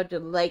us to go to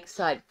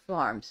Lakeside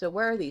Farm. So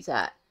where are these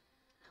at?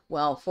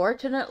 Well,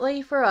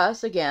 fortunately for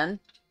us, again,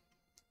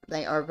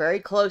 they are very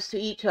close to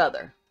each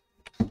other.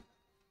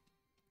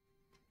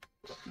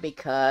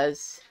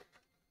 Because,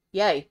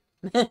 yay.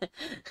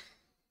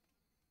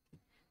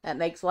 That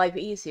makes life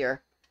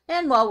easier.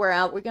 And while we're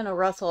out, we're going to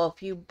rustle a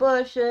few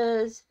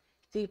bushes.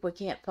 See if we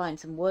can't find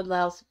some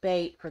woodlouse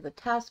bait for the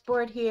task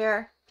board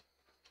here.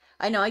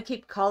 I know I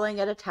keep calling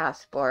it a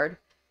task board.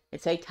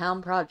 It's a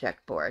town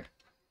project board.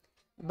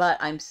 But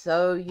I'm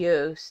so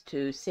used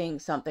to seeing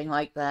something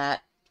like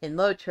that in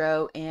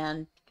Lotro,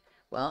 and,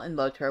 well, in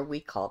Lotro we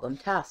call them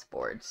task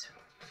boards.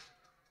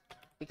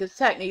 Because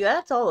technically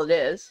that's all it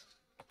is.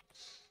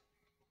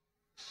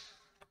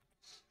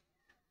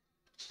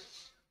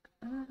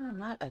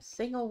 Not a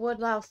single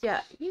woodlouse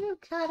yet. You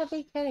gotta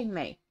be kidding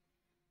me.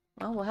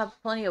 Well, we'll have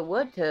plenty of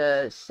wood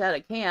to set a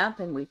camp,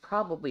 and we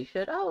probably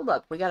should. Oh,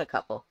 look, we got a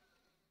couple.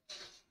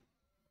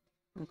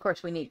 Of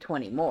course, we need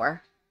 20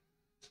 more.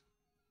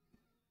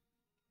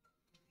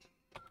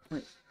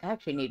 We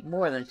actually need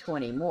more than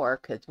 20 more,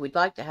 because we'd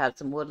like to have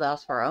some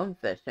woodlouse for our own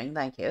fishing.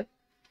 Thank you.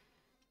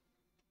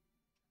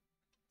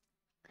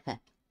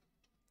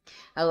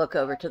 I look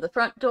over to the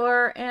front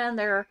door, and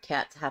there are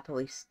cats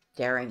happily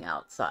staring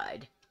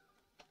outside.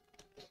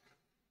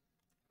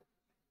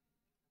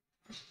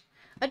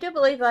 I do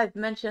believe I've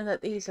mentioned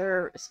that these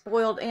are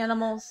spoiled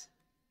animals.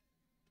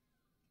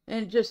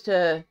 And just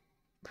to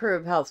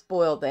prove how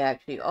spoiled they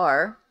actually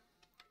are,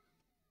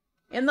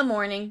 in the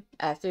morning,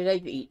 after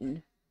they've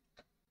eaten,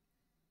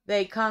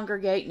 they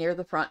congregate near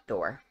the front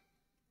door.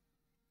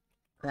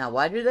 Now,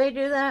 why do they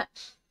do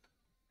that?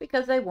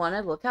 Because they want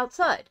to look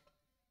outside.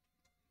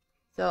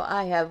 So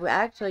I have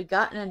actually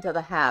gotten into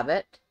the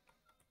habit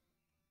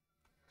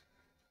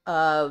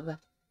of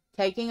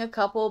taking a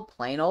couple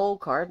plain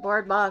old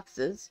cardboard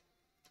boxes,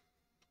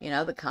 you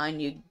know, the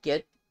kind you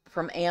get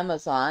from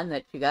Amazon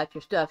that you got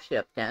your stuff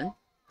shipped in.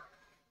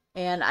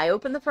 And I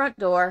open the front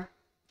door.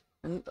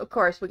 And of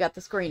course, we got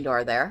the screen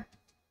door there.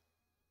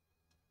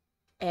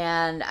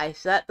 And I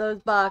set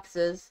those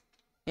boxes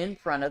in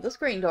front of the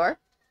screen door.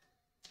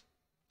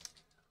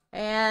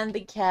 And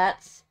the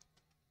cats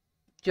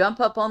jump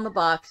up on the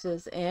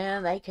boxes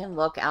and they can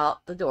look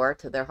out the door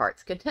to their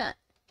heart's content.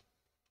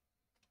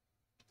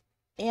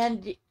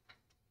 And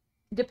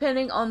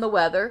depending on the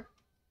weather,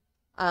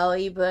 I'll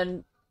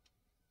even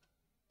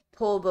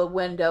pull the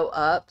window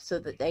up so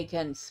that they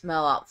can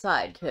smell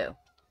outside too.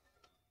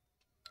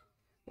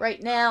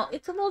 Right now,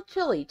 it's a little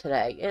chilly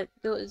today. It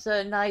was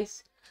a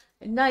nice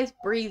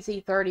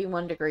breezy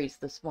 31 degrees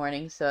this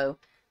morning, so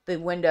the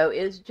window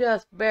is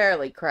just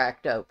barely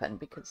cracked open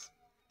because,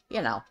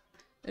 you know,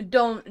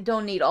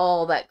 don't need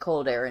all that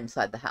cold air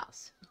inside the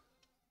house.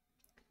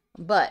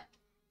 But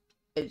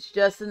it's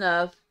just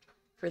enough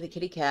for the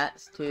kitty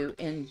cats to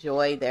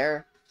enjoy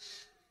their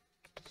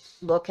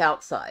look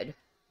outside.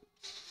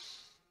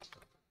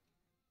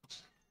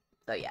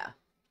 So yeah.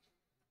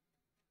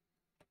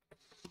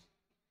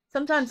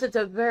 Sometimes it's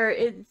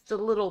the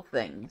little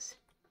things.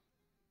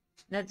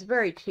 And it's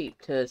very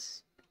cheap to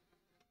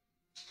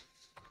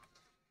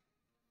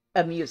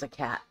amuse a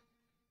cat.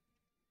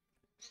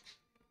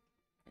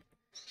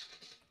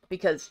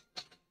 Because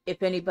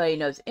if anybody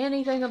knows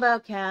anything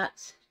about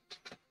cats,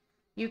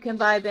 you can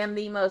buy them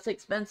the most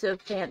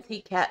expensive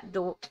fancy cat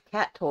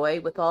toy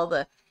with all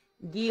the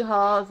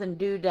geehaws and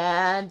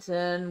doodads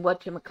and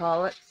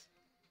whatchamacallits.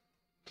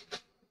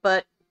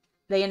 But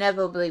they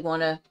inevitably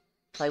want to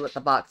play with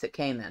the box it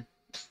came in.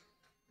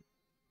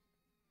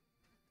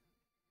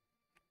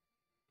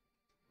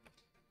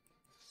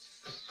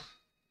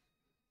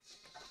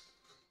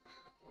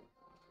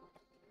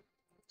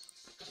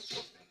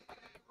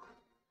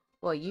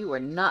 Well, you were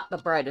not the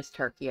brightest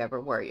turkey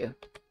ever, were you?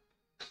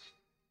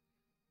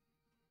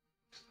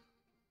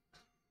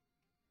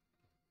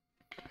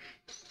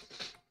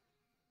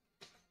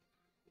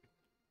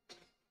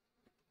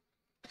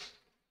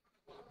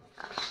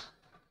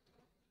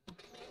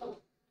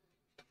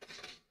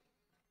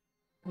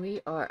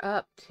 We are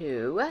up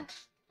to,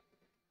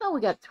 oh,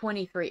 we got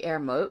 23 air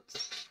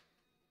motes.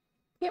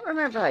 Can't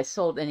remember if I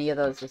sold any of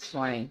those this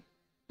morning.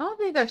 I don't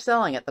think they're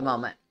selling at the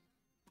moment.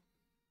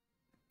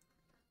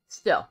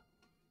 Still,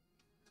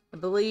 I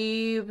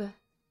believe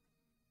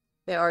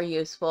they are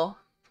useful.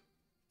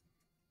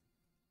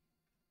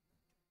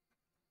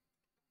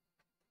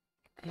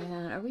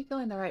 And are we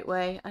going the right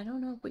way? I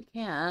don't know if we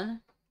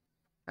can,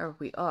 or if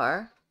we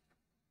are.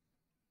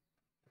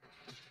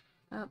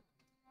 Oh,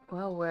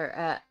 well, we're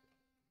at...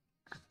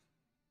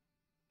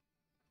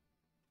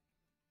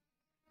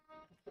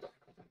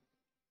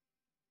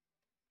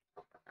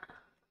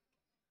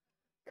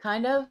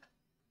 kind of.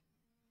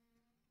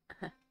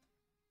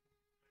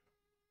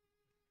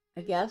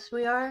 I guess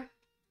we are.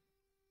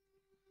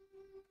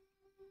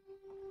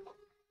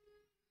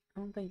 I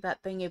don't think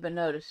that thing even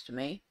noticed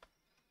me.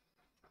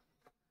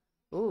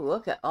 Ooh,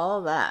 look at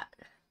all that.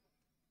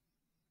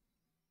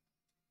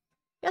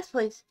 Yes,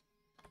 please.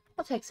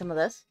 I'll take some of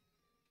this.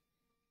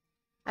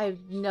 I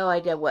have no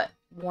idea what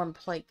warm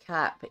plate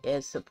cap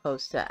is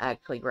supposed to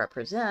actually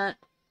represent.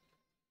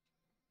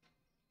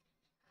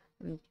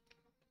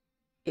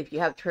 If you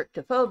have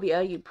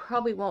tryptophobia, you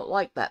probably won't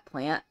like that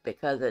plant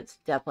because it's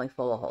definitely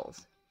full of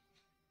holes.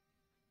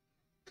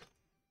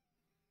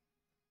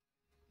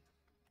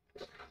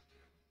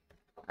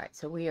 Alright,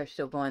 so we are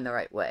still going the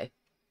right way.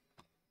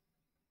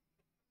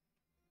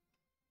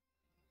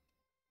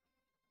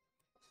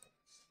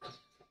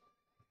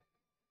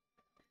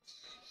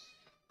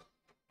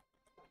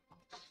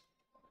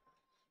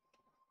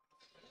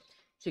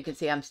 So you can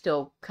see I'm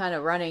still kind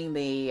of running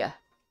the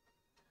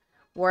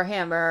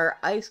Warhammer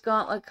Ice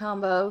Gauntlet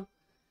combo.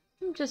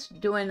 I'm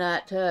just doing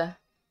that to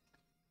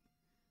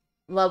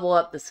level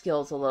up the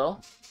skills a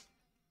little.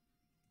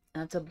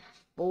 That's a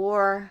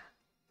boar.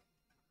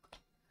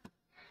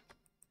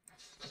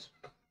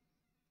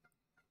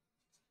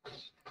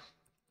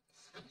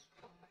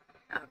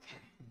 Okay.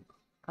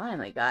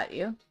 Finally got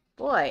you.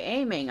 Boy,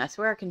 aiming. I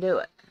swear I can do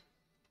it.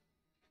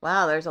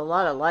 Wow, there's a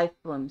lot of life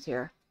blooms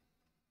here.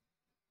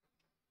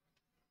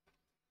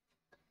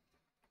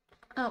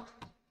 Oh.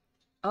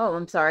 Oh,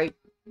 I'm sorry.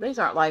 These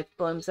aren't life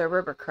blooms, they're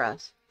river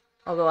cress.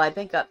 Although I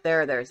think up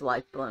there there's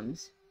life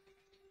blooms.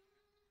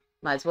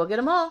 Might as well get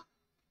them all.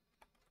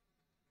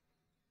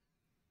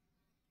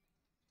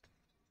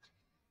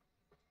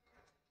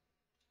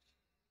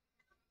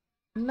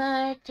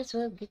 Might as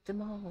well get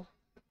them all.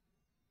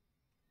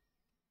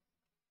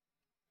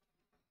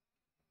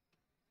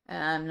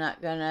 And I'm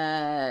not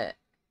gonna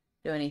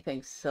do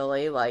anything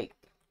silly like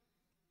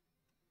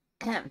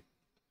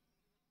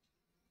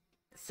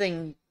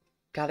sing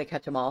Gotta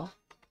Catch 'Em All.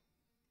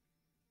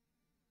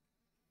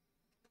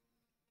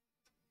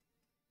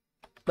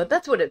 But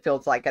that's what it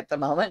feels like at the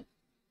moment.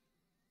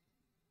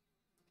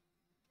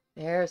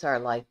 There's our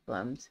life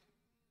blooms.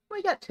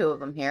 We got 2 of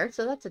them here,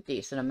 so that's a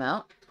decent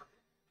amount.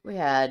 We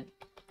had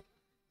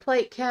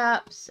plate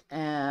caps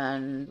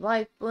and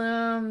life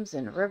blooms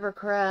and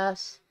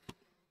rivercress.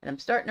 And I'm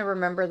starting to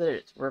remember that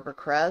it's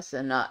rivercress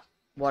and not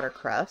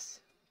watercress,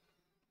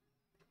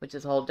 which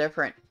is a whole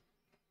different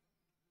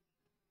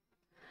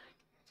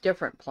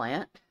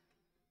plant.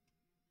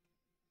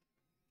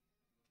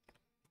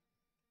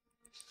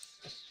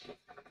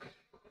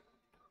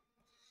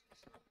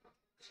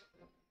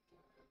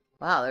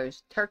 Wow,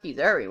 there's turkeys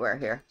everywhere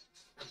here.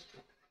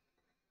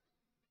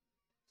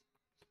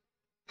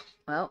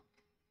 Well,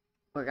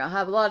 we're gonna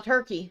have a lot of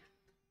turkey.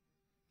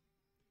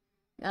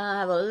 Gonna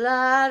have a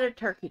lot of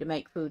turkey to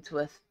make foods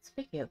with.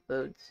 Speaking of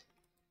foods.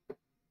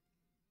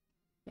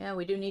 Yeah,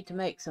 we do need to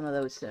make some of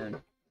those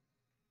soon.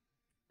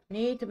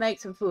 Need to make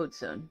some food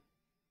soon.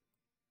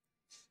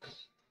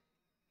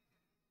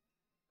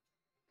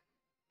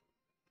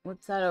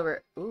 What's that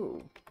over?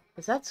 Ooh.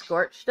 Is that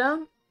scorched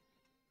stone?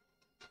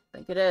 I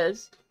think it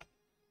is.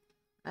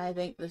 I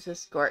think this is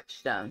scorched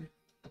stone.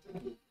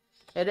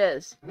 It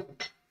is.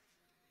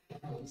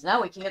 So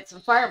now we can get some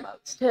fire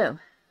motes too.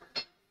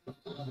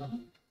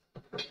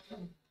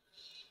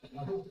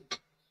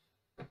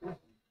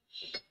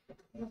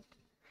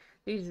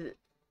 These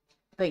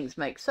things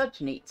make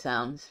such neat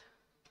sounds.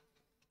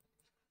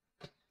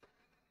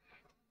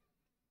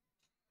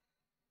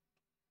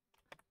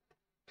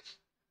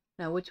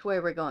 Now, which way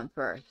are we going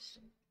first?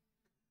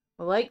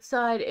 The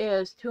lakeside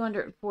is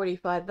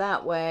 245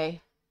 that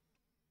way,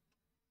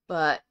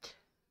 but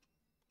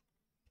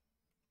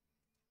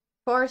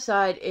far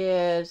side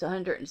is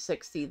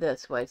 160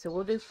 this way. So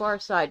we'll do far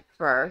side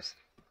first.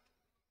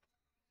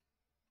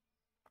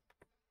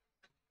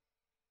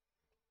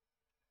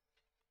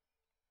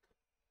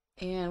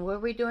 And what are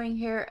we doing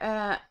here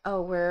at?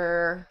 Oh,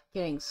 we're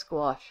getting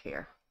squash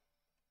here.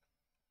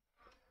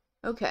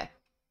 Okay.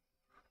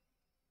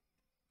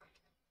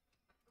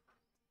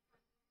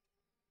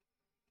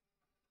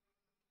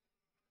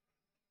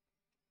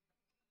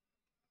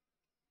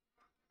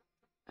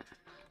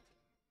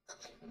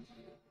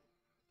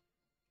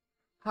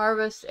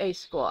 Harvest a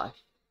squash.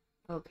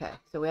 Okay,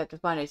 so we have to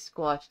find a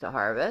squash to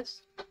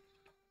harvest.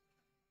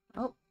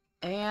 Oh,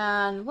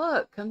 and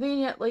look,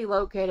 conveniently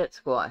located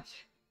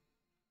squash.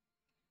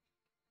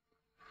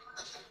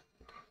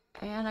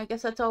 And I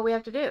guess that's all we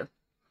have to do.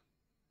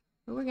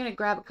 We're going to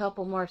grab a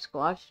couple more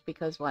squash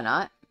because why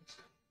not?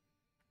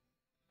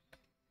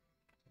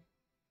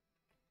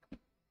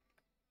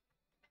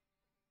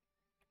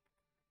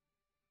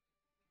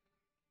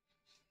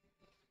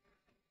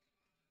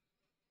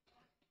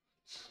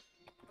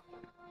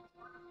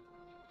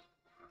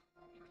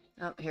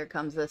 Oh, here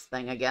comes this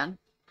thing again.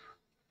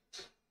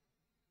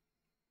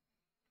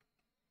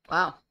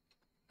 Wow.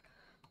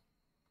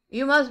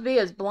 You must be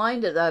as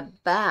blind as a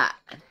bat.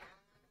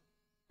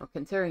 Well,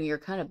 considering you're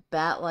kind of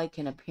bat-like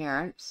in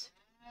appearance,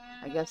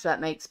 I guess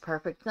that makes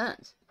perfect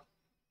sense.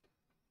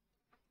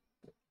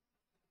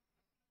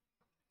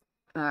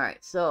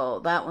 Alright, so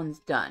that one's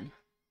done.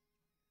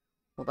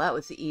 Well, that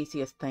was the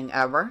easiest thing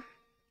ever.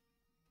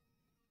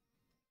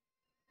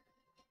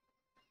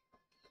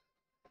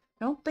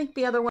 I don't think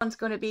the other one's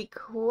going to be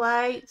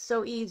quite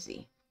so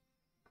easy.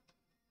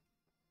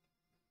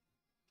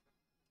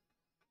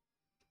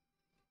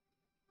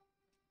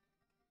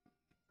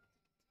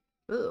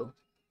 Ooh.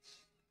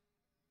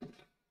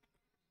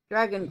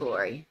 Dragon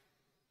Glory.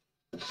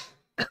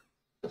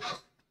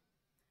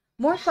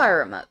 More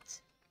fire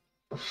emotes.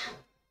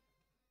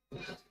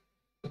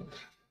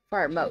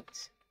 Fire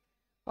emotes.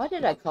 Why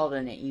did I call it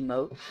an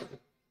emote?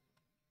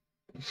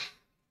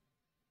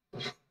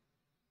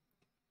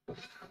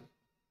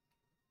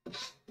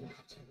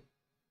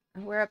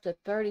 We're up to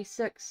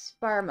 36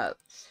 fire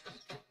emotes.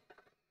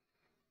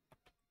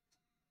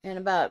 And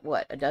about,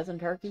 what, a dozen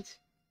turkeys?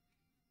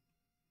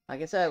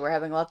 Like I said, we're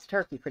having lots of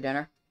turkey for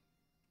dinner.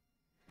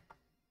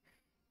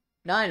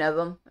 9 of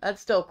them.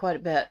 That's still quite a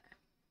bit.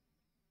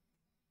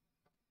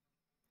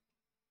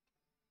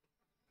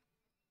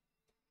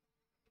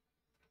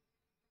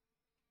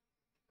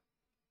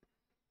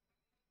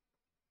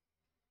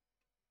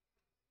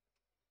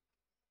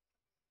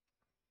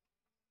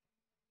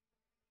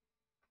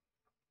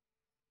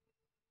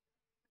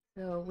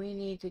 So we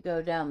need to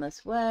go down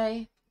this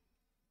way.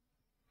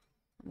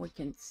 We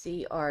can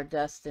see our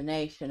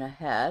destination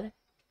ahead.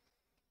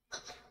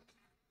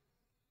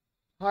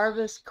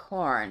 Harvest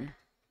corn.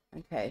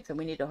 Okay, so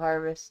we need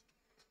to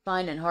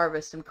find and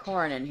harvest some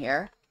corn in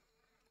here.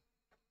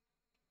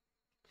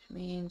 Which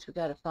means we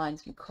got to find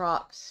some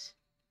crops.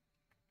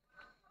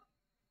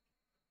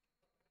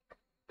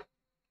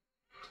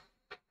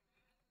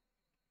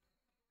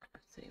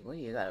 Let's see, what do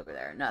you got over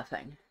there?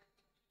 Nothing.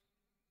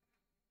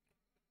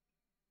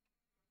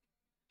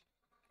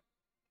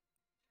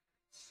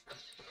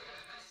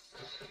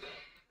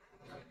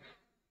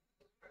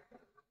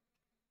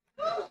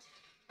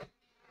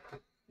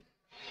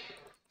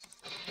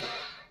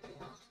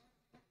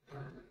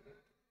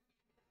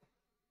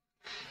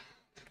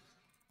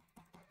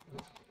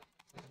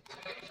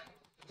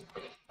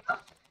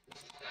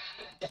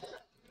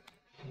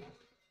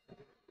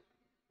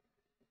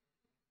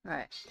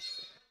 Right.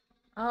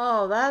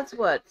 Oh, that's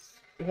what's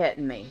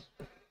hitting me.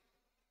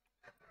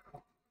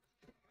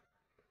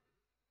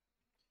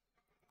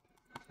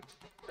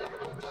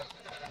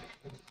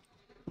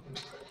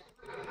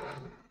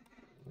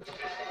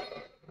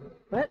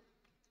 What?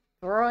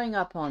 Throwing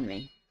up on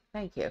me.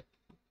 Thank you.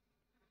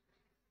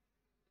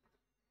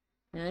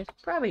 And I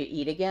should probably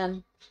eat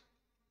again.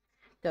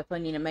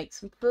 Definitely need to make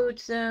some food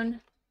soon.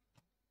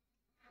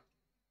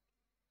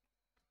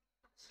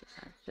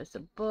 That's just a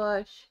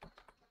bush.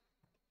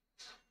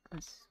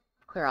 Let's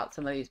clear out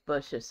some of these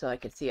bushes so I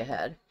can see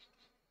ahead.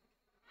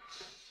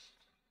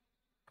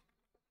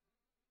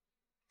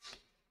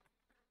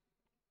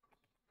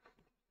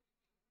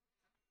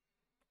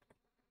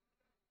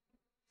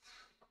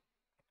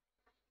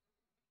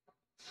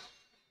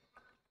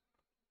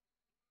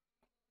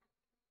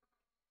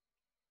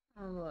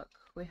 Oh, look,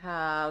 we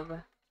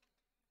have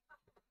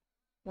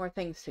more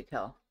things to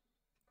kill.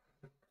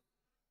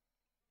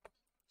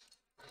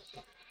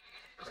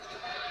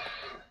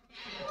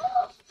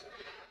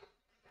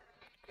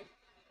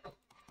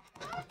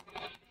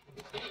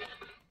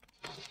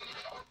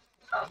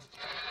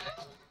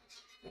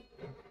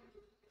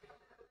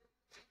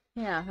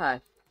 Yeah, hi.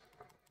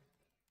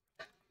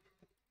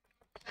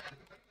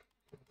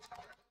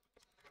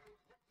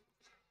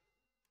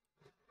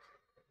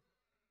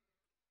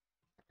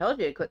 I told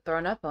you to quit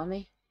throwing up on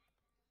me.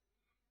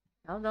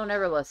 Y'all don't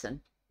ever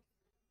listen.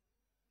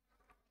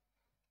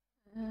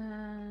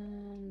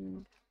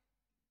 And...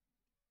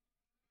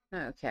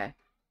 okay.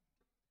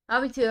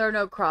 Obviously, there are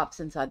no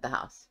crops inside the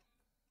house.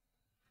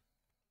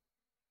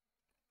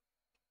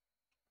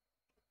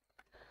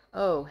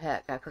 Oh,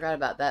 heck, I forgot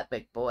about that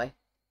big boy.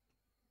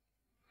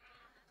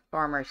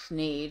 Farmer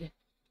Sneed.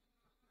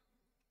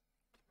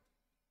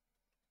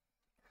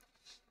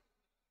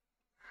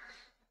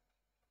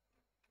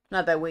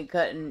 Not that we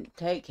couldn't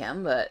take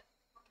him, but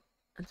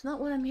that's not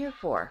what I'm here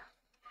for.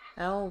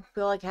 I don't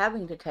feel like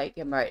having to take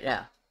him right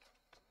now.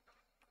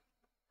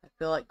 I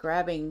feel like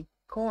grabbing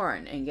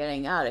corn and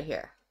getting out of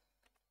here.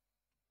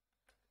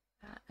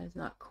 That is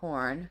not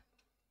corn.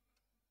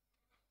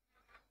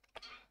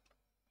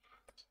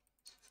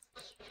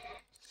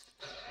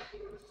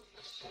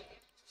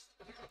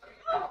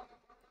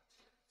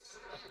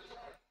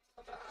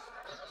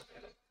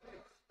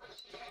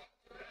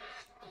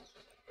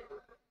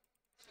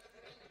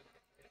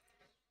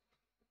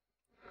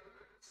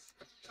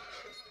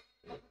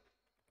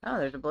 Oh,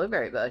 there's a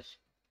blueberry bush.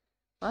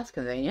 Well, that's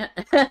convenient.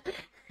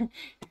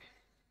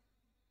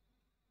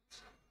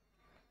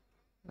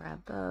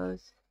 Grab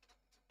those.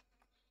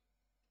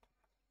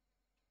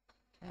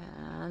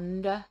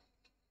 And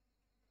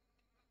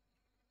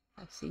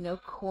I see no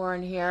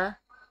corn here.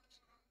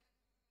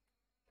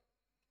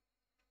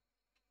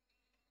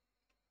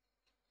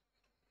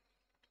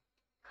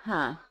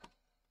 Huh.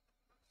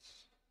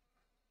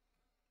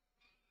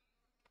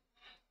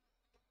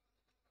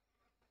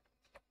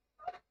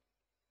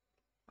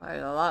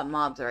 There's a lot of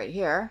mobs right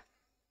here.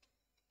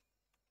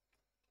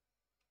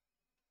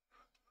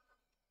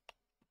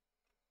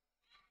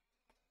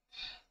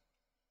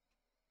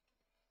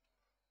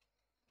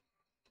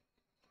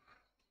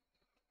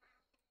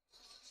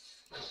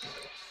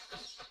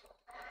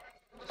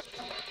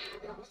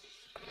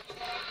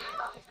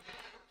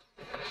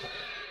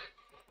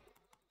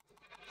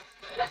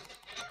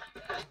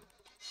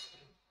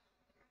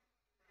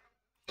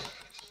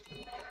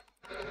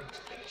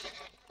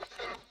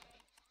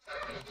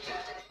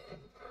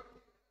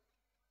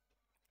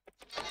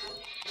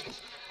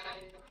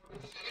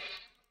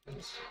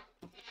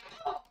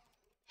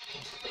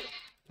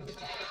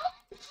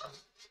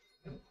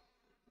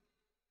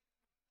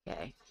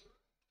 Okay.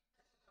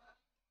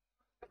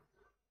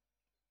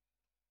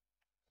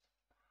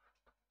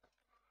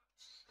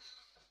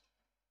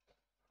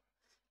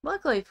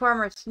 Luckily,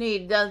 Farmer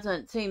Sneed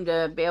doesn't seem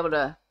to be able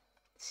to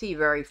see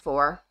very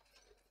far.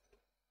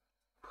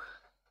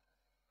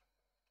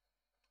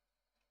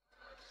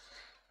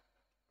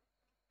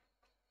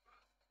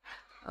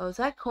 Oh, is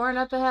that corn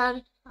up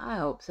ahead? I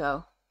hope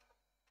so.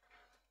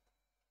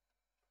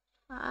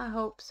 I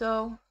hope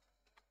so.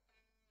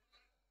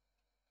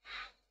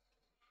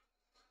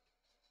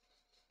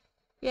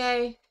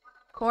 Yay,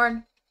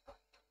 corn.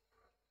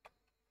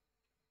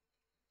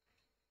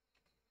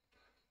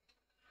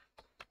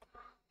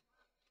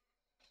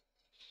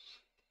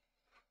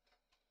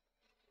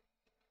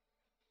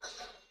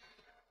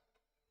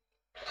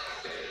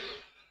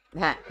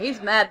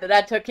 He's mad that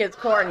I took his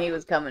corn he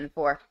was coming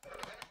for.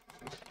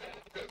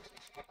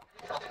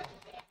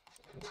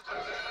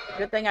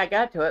 Good thing I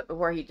got to it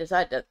before he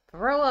decided to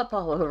throw up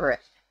all over it.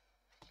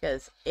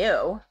 Because,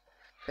 ew,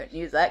 couldn't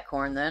use that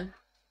corn then.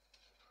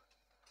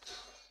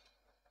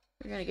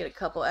 We're going to get a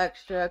couple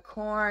extra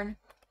corn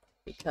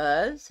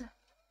because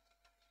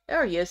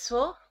they're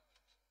useful.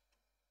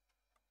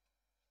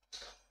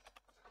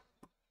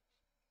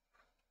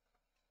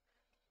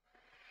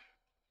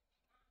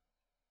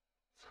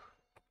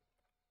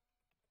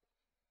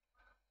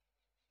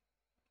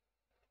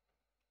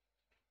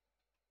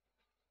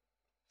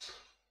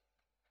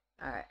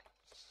 Alright,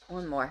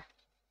 one more.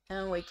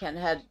 And we can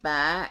head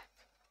back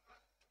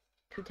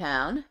to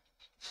town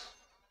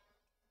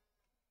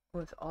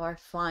with our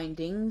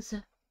findings.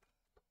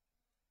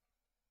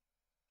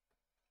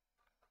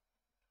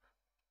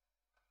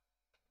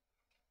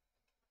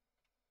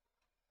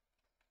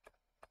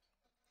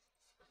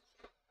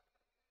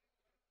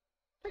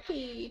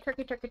 Turkey,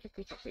 turkey, turkey,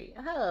 turkey, turkey.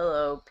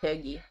 Hello,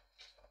 piggy.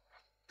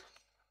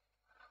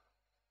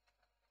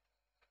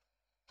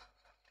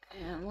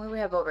 And what do we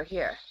have over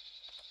here?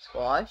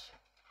 Squash.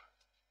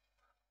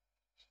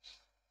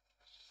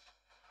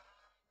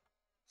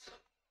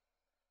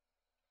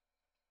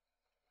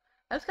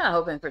 I was kind of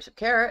hoping for some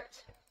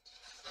carrots,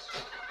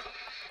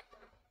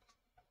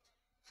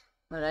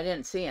 but I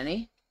didn't see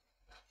any.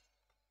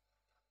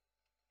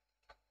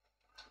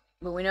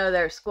 But we know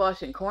there's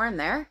squash and corn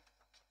there.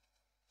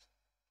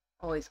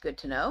 Always good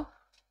to know.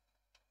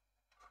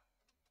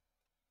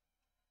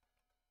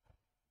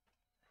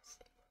 Let's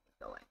see where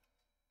we're going.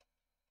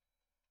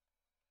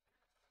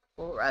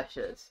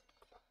 Bulrushes.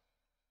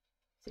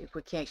 See if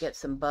we can't get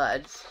some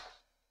buds.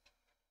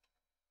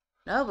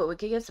 No, but we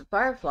could get some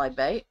firefly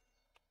bait.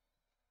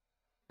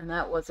 And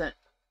that wasn't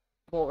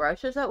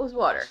bulrushes, that was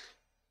water.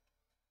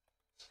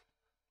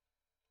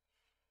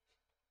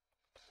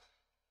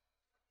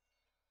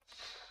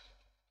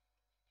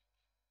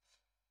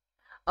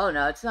 Oh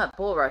no, it's not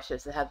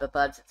bulrushes that have the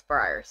buds, it's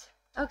briars.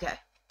 Okay.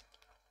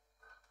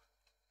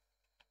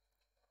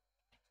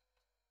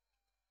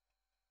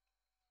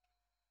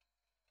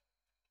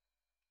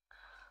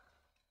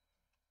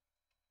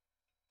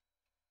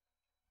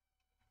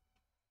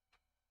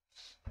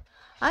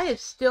 I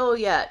have still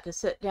yet to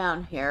sit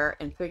down here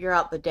and figure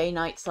out the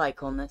day-night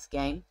cycle in this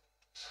game.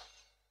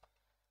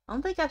 I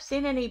don't think I've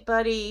seen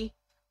anybody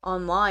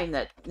online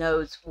that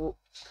knows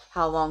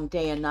how long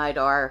day and night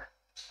are.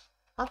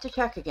 I'll have to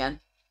check again.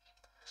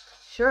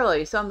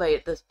 Surely somebody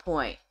at this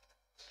point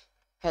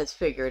has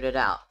figured it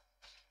out.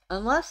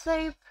 Unless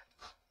they've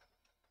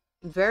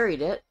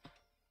varied it,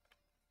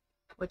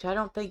 which I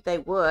don't think they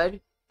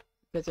would,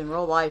 because in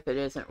real life it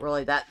isn't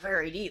really that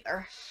varied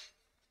either.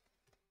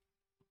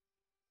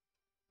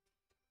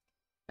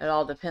 It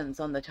all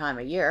depends on the time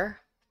of year.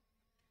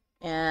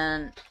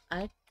 And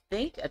I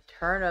think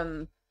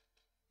Eternum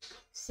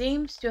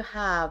seems to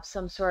have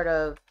some sort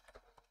of,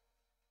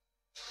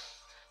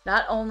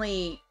 not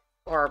only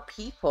are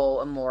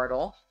people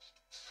immortal,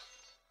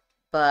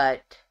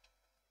 but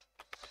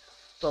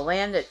the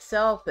land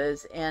itself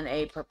is in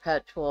a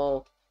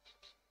perpetual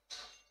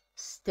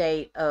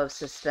state of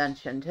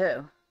suspension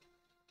too.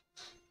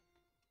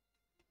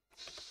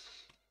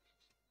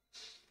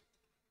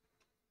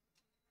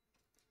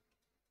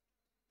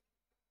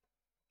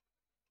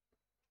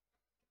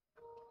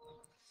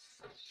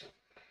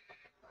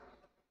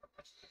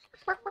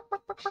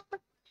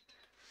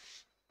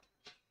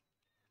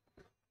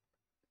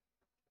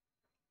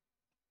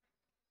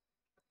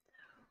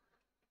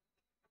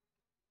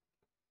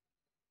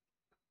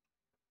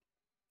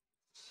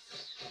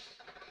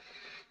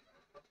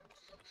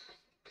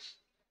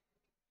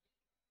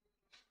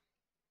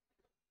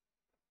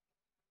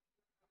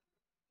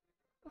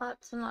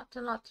 Lots and lots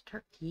and lots of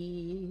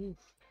turkeys.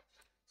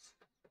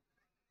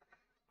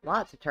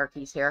 Lots of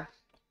turkeys here.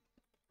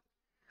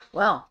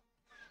 Well,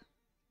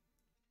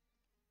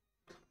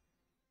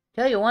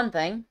 tell you one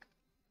thing.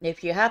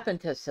 If you happen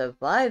to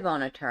survive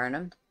on a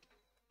turnip,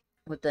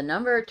 with the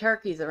number of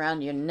turkeys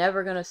around, you're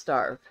never going to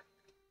starve.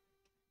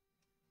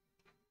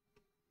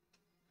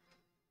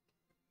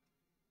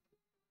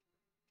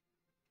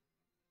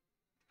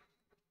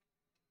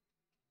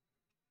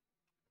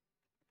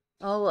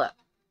 Oh, look.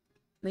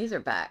 These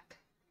are back.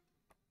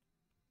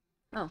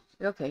 Oh,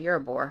 okay, you're a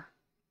boar.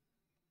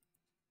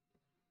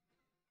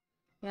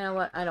 You know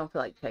what? I don't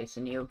feel like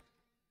chasing you.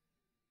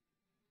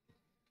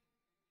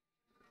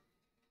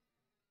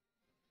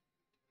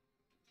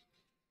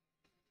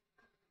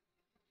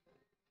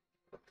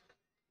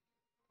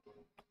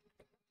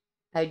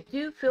 I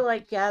do feel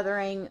like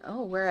gathering...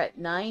 Oh, we're at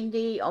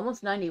 90,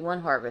 almost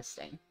 91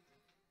 harvesting.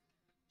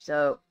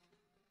 So,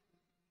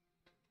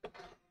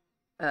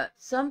 at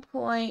some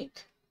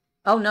point...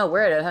 Oh, no,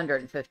 we're at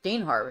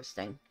 115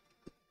 harvesting.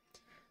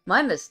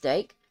 My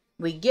mistake.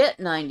 We get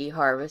 90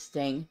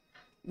 harvesting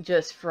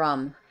just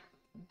from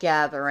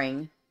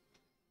gathering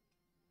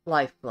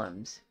life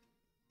blooms.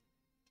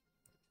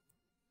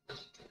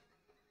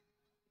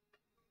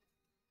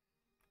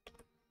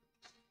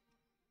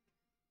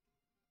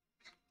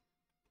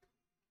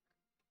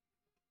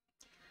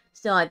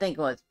 Still, I think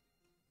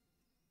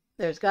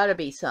there's got to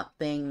be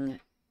something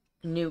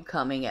new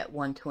coming at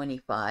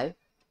 125.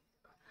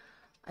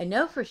 I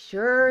know for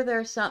sure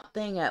there's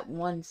something at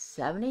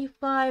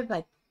 175.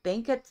 I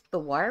think it's the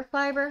wire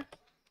fiber.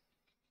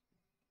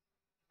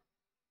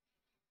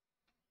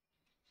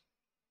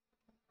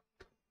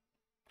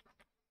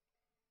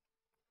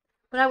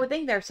 But I would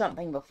think there's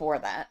something before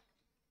that.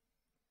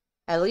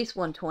 At least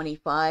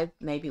 125,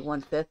 maybe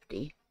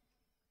 150.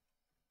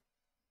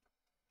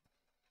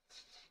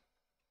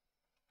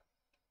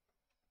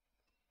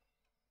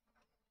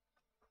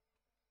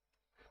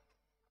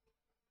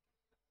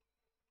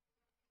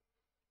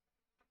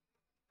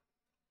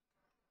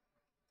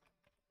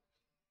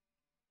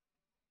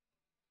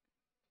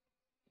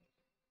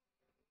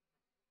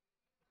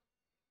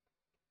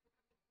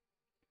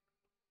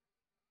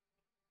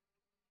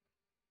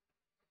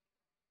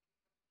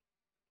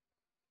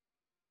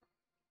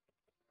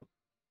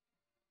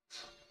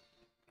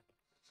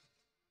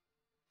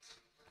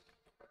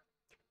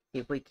 See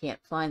if we can't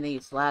find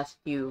these last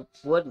few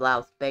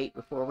woodlouse bait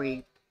before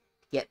we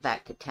get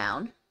back to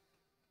town.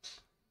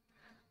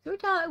 So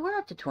we're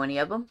up to 20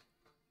 of them.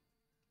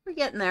 We're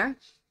getting there.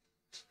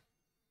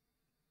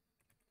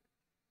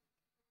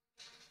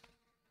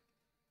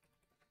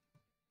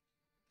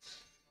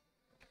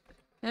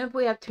 And if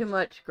we have too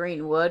much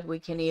green wood, we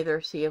can either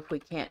see if we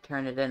can't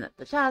turn it in at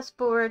the task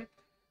board,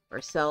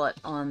 or sell it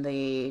on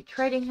the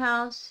trading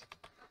house,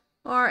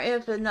 or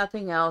if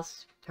nothing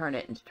else, turn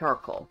it into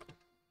charcoal,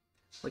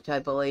 which I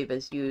believe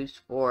is used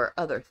for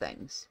other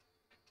things.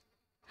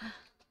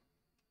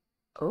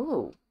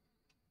 Oh.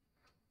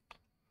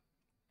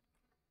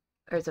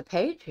 There's a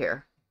page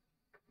here.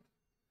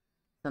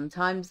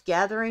 Sometimes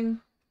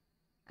gathering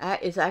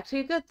is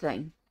actually a good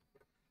thing.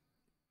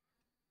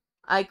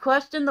 I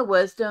question the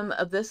wisdom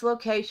of this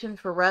location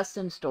for rest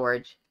and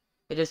storage.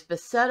 It is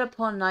beset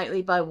upon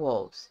nightly by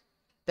wolves.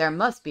 There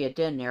must be a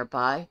den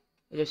nearby.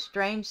 It is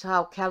strange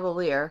how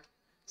cavalier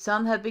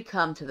some have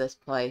become to this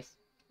place,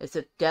 as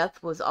if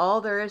death was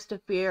all there is to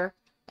fear,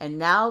 and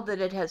now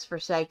that it has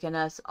forsaken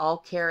us, all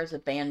care is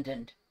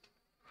abandoned.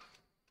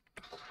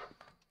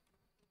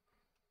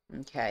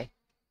 Okay.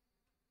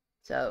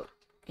 So,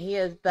 he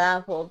is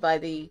baffled by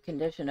the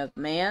condition of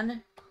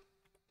man,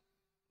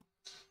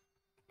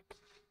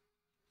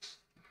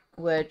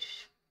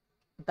 which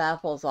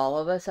baffles all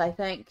of us, I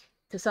think,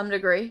 to some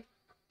degree.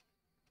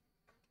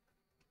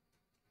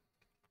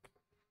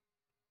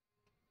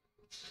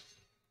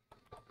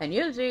 And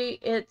usually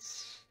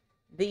it's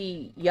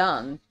the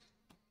young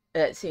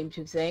that seem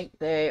to think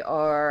they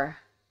are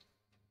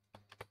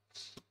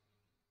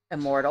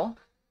immortal.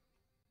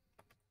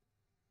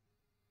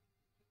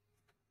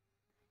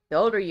 The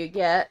older you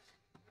get,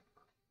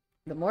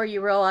 the more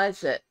you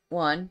realize that,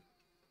 1,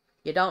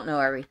 you don't know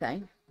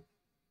everything.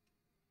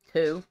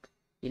 2,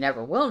 you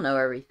never will know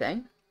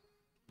everything.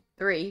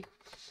 3,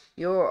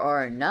 you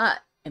are not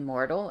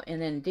immortal,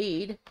 and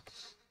indeed,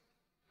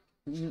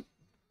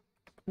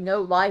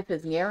 no life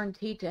is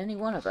guaranteed to any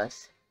one of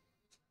us.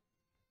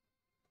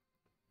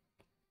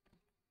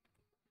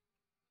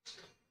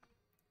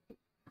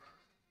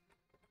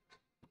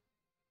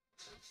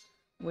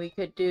 We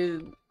could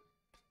do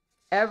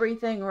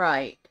everything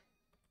right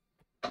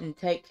and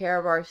take care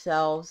of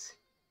ourselves,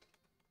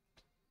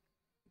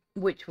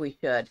 which we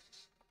should.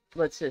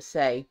 Let's just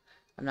say,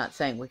 I'm not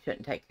saying we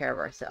shouldn't take care of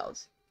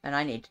ourselves. And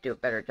I need to do a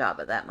better job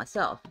of that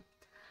myself.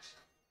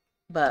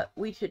 But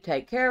we should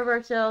take care of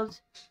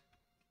ourselves.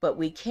 But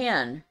we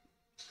can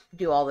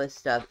do all this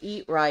stuff.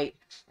 Eat right,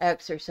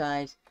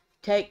 exercise,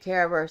 take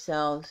care of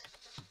ourselves,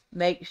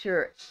 make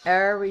sure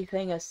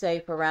everything is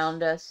safe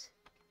around us,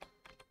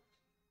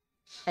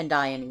 and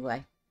die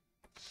anyway.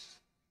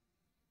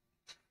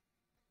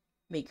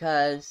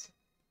 Because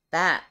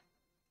that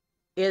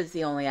is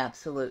the only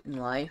absolute in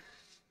life,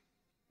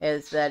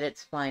 is that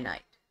it's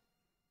finite.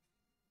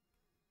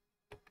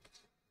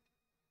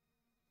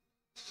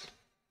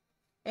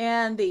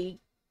 And the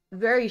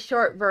very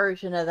short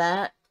version of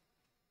that,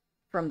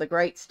 from the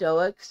great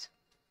Stoics,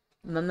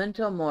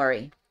 memento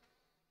mori,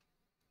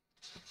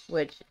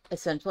 which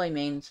essentially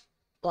means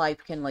life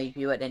can leave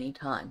you at any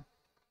time.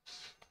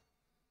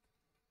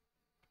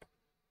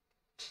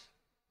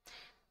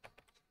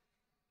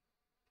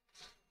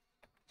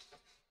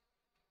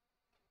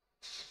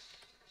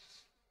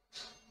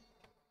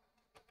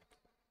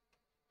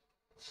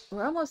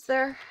 We're almost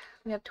there.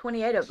 We have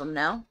 28 of them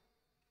now.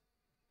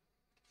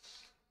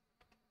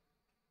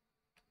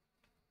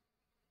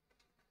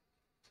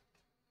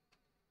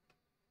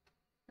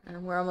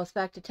 And we're almost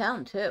back to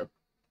town, too.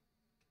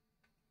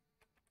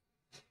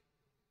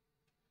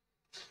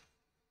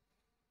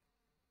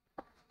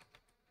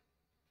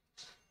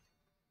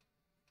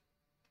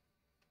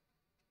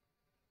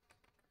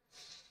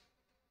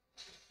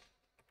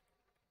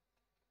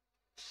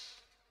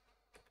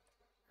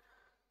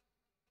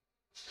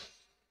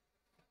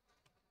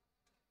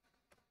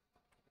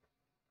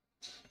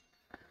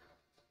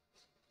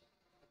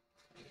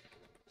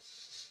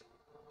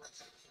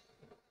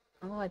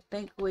 Oh, I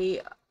think we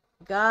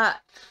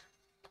got...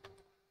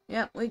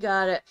 Yep, we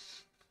got it.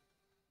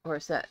 Of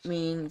course, that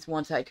means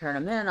once I turn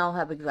them in, I'll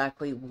have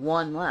exactly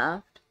one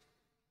left.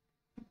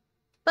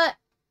 But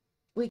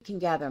we can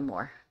gather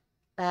more.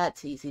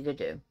 That's easy to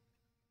do.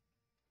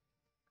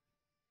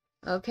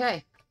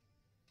 Okay.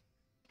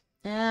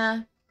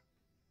 Yeah,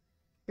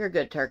 you're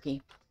good,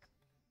 turkey.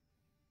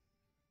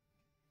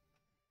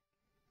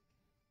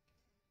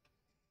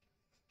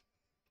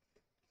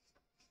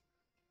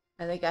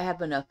 I think I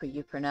have enough for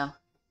you for now.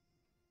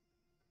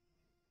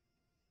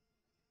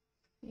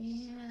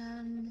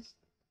 And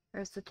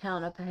there's the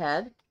town up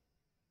ahead.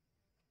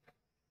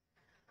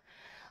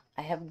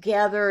 I have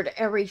gathered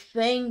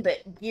everything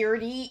but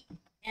Geardy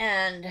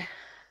and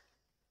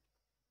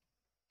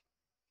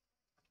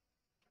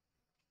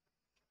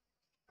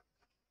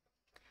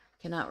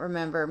cannot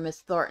remember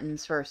Miss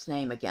Thornton's first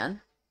name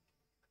again.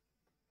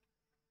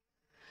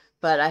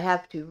 But I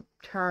have to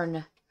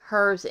turn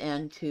hers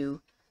into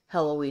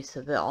Heloise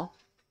Seville.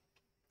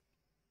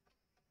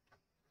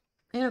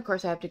 And of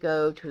course I have to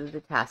go to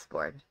the task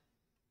board.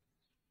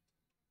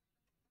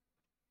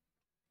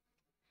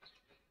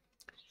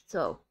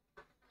 So,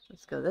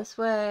 let's go this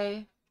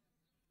way.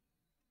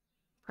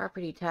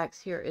 Property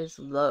tax here is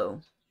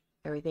low.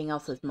 Everything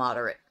else is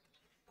moderate.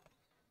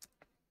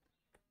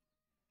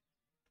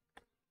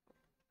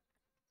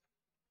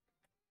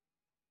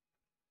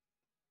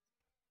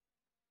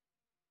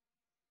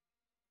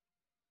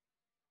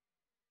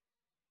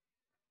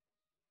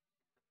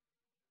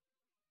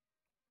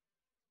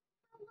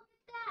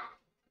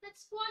 That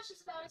squash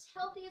is about as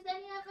healthy as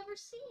any I've ever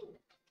seen.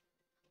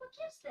 What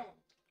gives then?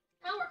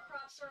 Our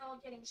crops are all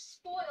getting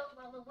spoiled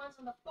while the ones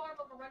on the farm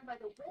overrun by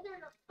the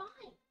withered are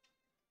fine.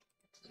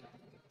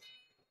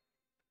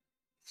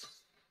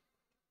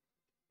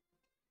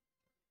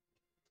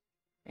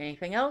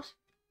 Anything else?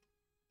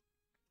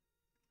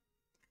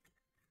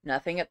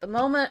 Nothing at the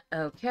moment.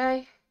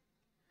 Okay.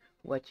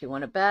 What you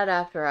want to bet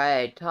after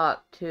I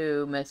talk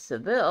to Miss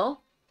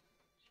Seville,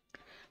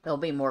 there'll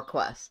be more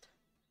quests.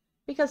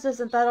 Because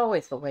isn't that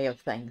always the way of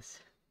things?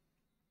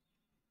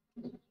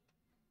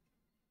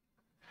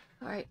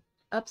 Alright,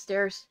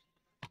 upstairs.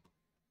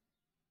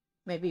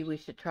 Maybe we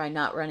should try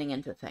not running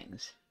into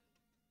things.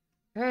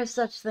 There is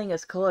such thing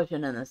as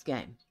collision in this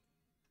game.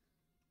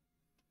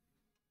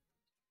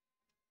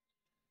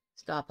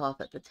 Stop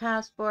off at the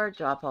task board,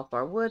 drop off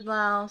our wood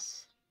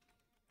louse.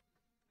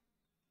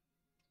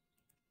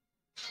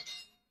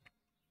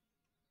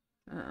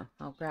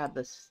 I'll grab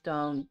the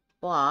stone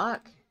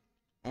block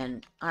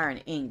and iron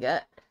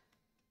ingot.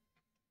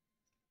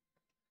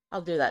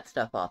 I'll do that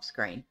stuff off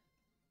screen.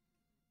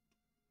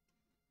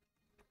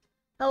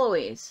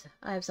 Heloise,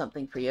 I have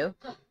something for you.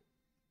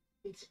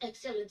 It's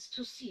excellent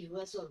to see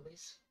you as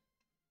always.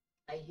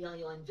 I hear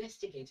you're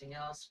investigating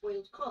our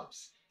spoiled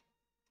crops.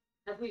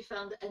 Have we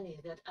found any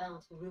that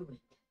aren't ruined?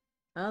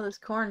 Oh, this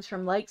corn's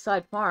from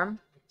Lakeside Farm.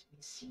 Let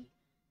me see.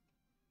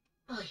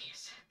 Oh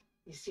yes,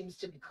 it seems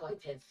to be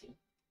quite healthy.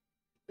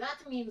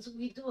 That means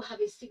we do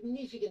have a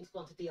significant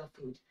quantity of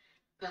food,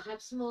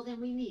 perhaps more than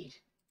we need.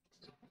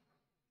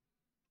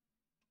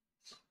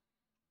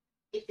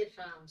 If the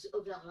farms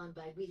overrun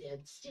by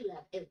withered still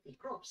have healthy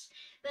crops,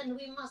 then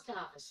we must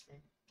harvest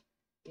them.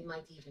 We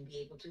might even be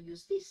able to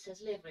use this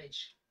as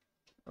leverage.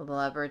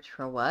 Leverage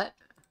for what?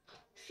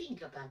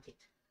 Think about it.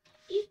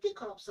 If the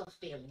crops are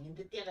failing in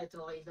the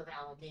territories of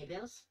our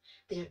neighbors,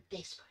 they're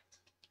desperate.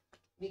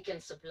 We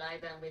can supply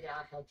them with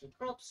our healthy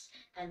crops,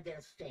 and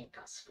they'll thank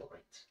us for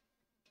it.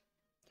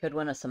 Could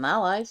win us some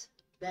allies.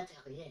 Better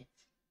yet,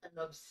 an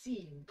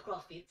obscene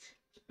profit.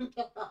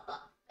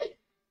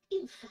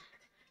 In fact,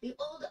 the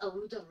old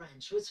AORUS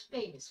Ranch was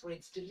famous for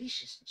its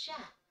delicious jam.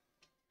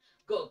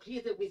 Go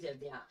clear the wizard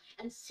there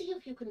and see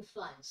if you can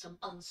find some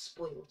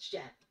unspoiled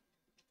jam.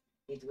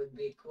 It would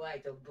be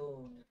quite a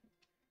boon.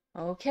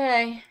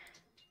 Okay.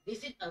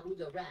 Visit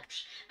AORUS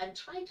Ranch and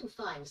try to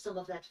find some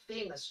of that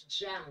famous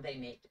jam they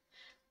made.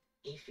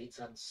 If it's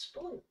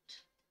unspoiled,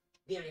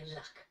 we're in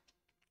luck.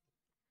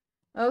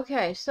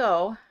 Okay,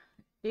 so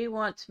he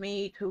wants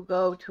me to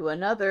go to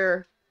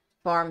another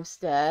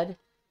farmstead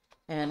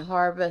and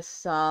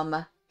harvest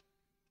some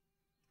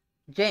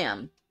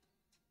jam.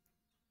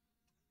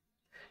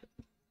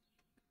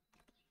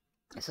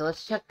 So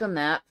let's check on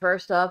that.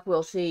 First off,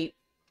 we'll see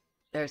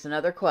there's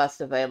another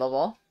quest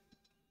available.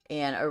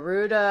 And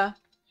AORUS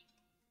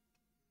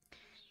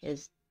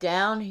is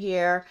down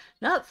here,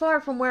 not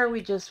far from where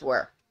we just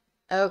were.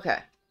 Okay,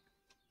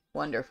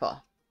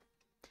 wonderful.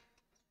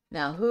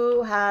 Now,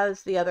 who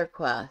has the other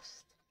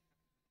quest?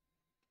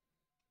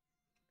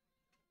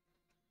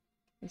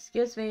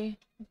 Excuse me,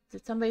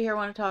 did somebody here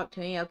want to talk to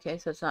me? Okay,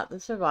 so it's not the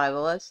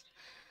survivalist.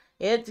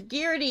 It's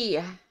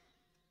Geardy,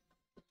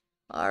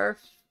 our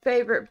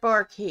favorite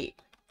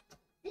barkeep.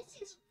 This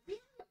is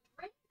really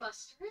a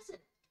brainbuster, isn't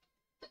it?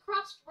 The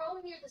crops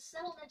growing near the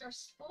settlement are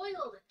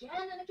spoiled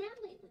again and again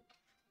lately.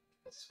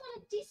 I just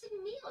want a decent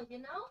meal, you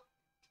know?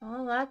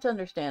 Well, that's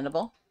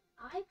understandable.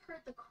 I've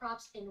heard the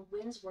crops in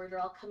Windsward are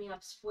all coming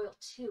up spoiled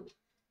too.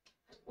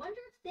 I wonder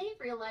if they've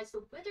realized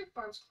the Wither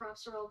Farm's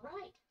crops are all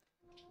right.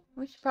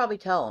 We should probably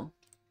tell them.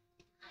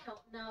 I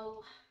don't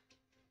know.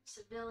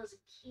 Seville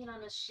isn't keen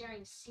on us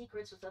sharing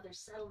secrets with other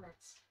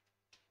settlements.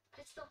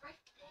 But it's the right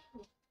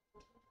thing.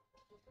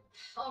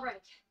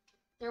 Alright.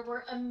 There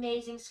were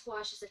amazing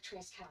squashes at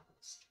Tres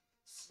Cabos.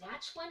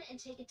 Snatch one and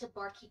take it to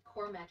Barkeep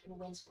Cormac in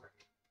Windsward.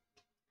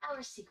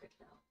 Our secret,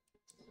 though.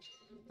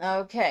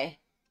 Okay.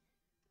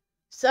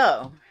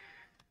 So,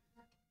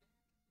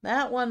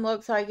 that one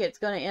looks like it's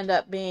going to end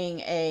up being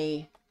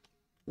a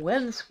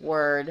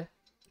Windsward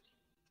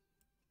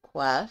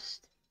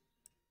quest.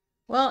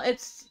 Well,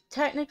 it's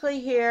technically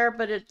here,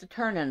 but the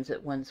turn-in's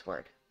at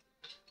Windsward.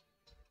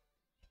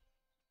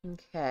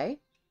 Okay.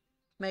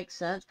 Makes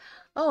sense.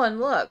 Oh, and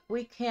look,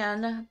 we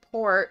can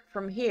port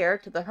from here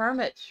to the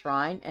Hermit's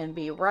Shrine and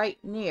be right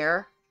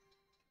near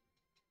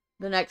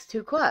the next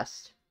two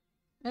quests.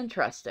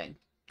 Interesting.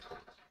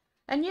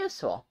 And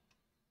useful.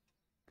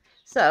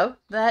 So,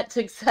 that's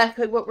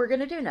exactly what we're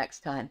going to do next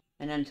time.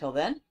 And until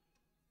then,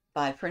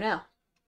 bye for now.